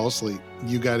let you fall asleep,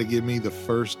 you got to give me the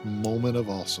first moment of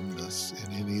awesomeness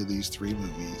in any of these 3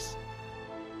 movies.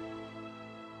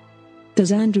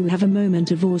 Does Andrew have a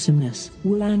moment of awesomeness?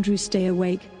 Will Andrew stay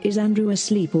awake? Is Andrew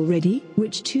asleep already?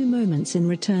 Which 2 moments in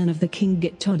Return of the King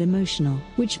get Todd emotional?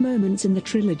 Which moments in the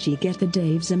trilogy get the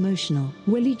Daves emotional?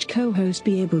 Will each co-host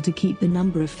be able to keep the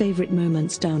number of favorite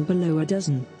moments down below a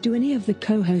dozen? Do any of the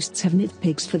co-hosts have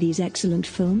nitpicks for these excellent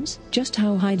films? Just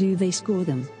how high do they score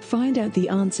them? Find out the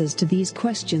answers to these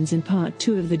questions in part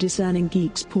 2 of the Discerning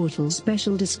Geeks Portal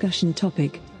special discussion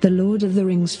topic, The Lord of the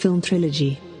Rings film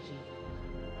trilogy.